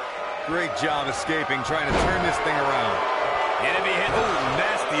 Great job escaping, trying to turn this thing around. Enemy hit. Oh,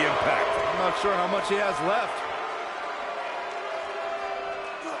 nasty impact. I'm not sure how much he has left.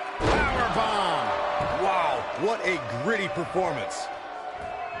 Powerbomb. Wow, what a gritty performance.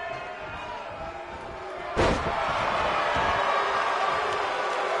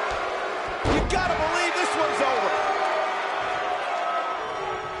 You gotta believe this one's over.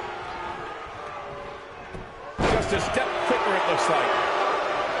 Just a step quicker, it looks like.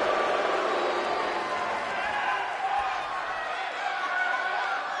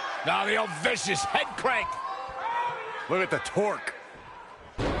 Now the old vicious head crank. Look at the torque.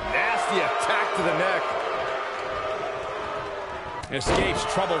 Nasty attack to the neck. Escapes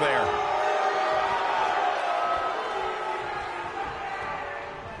trouble there.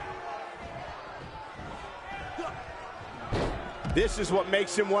 This is what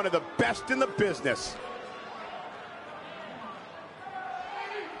makes him one of the best in the business.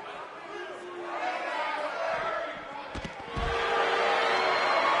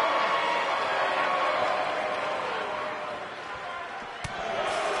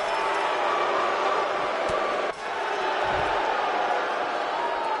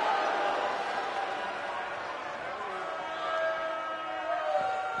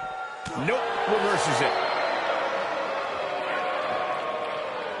 Nope, reverses it.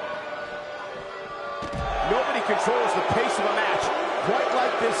 Nobody controls the pace of a match quite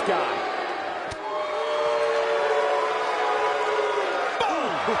like this guy.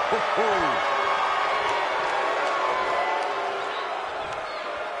 Boom!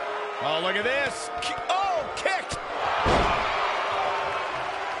 Oh, look at this. Oh, kicked.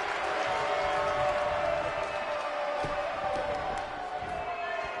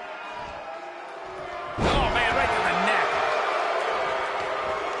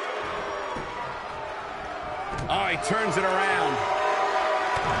 Oh, he turns it around.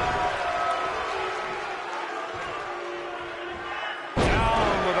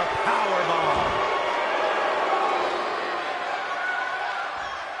 Down with a powerbomb.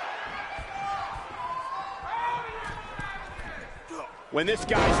 When this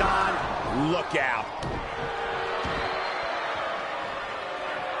guy's on, look out.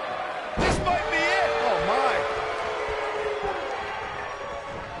 This might be it. Oh, my.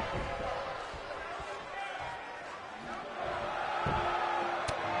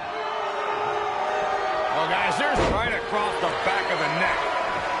 Oh, guys, there's right across the back of the neck.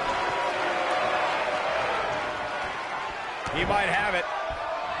 He might have it.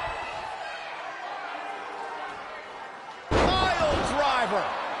 Pile driver.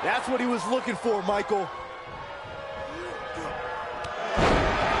 That's what he was looking for, Michael.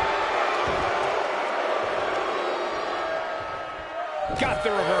 Got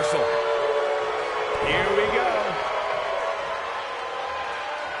the reversal. Here we go.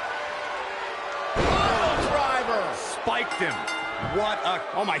 Spiked him. What a...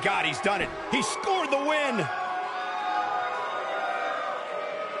 Oh, my God, he's done it. He scored the win.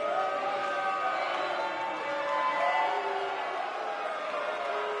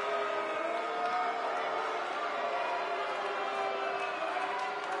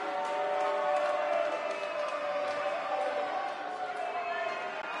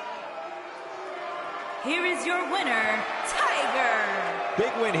 Here is your winner, Tiger.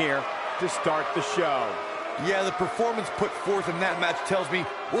 Big win here to start the show. Yeah, the performance put forth in that match tells me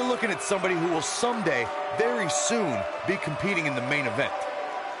we're looking at somebody who will someday, very soon, be competing in the main event.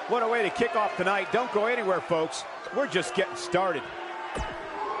 What a way to kick off tonight. Don't go anywhere, folks. We're just getting started.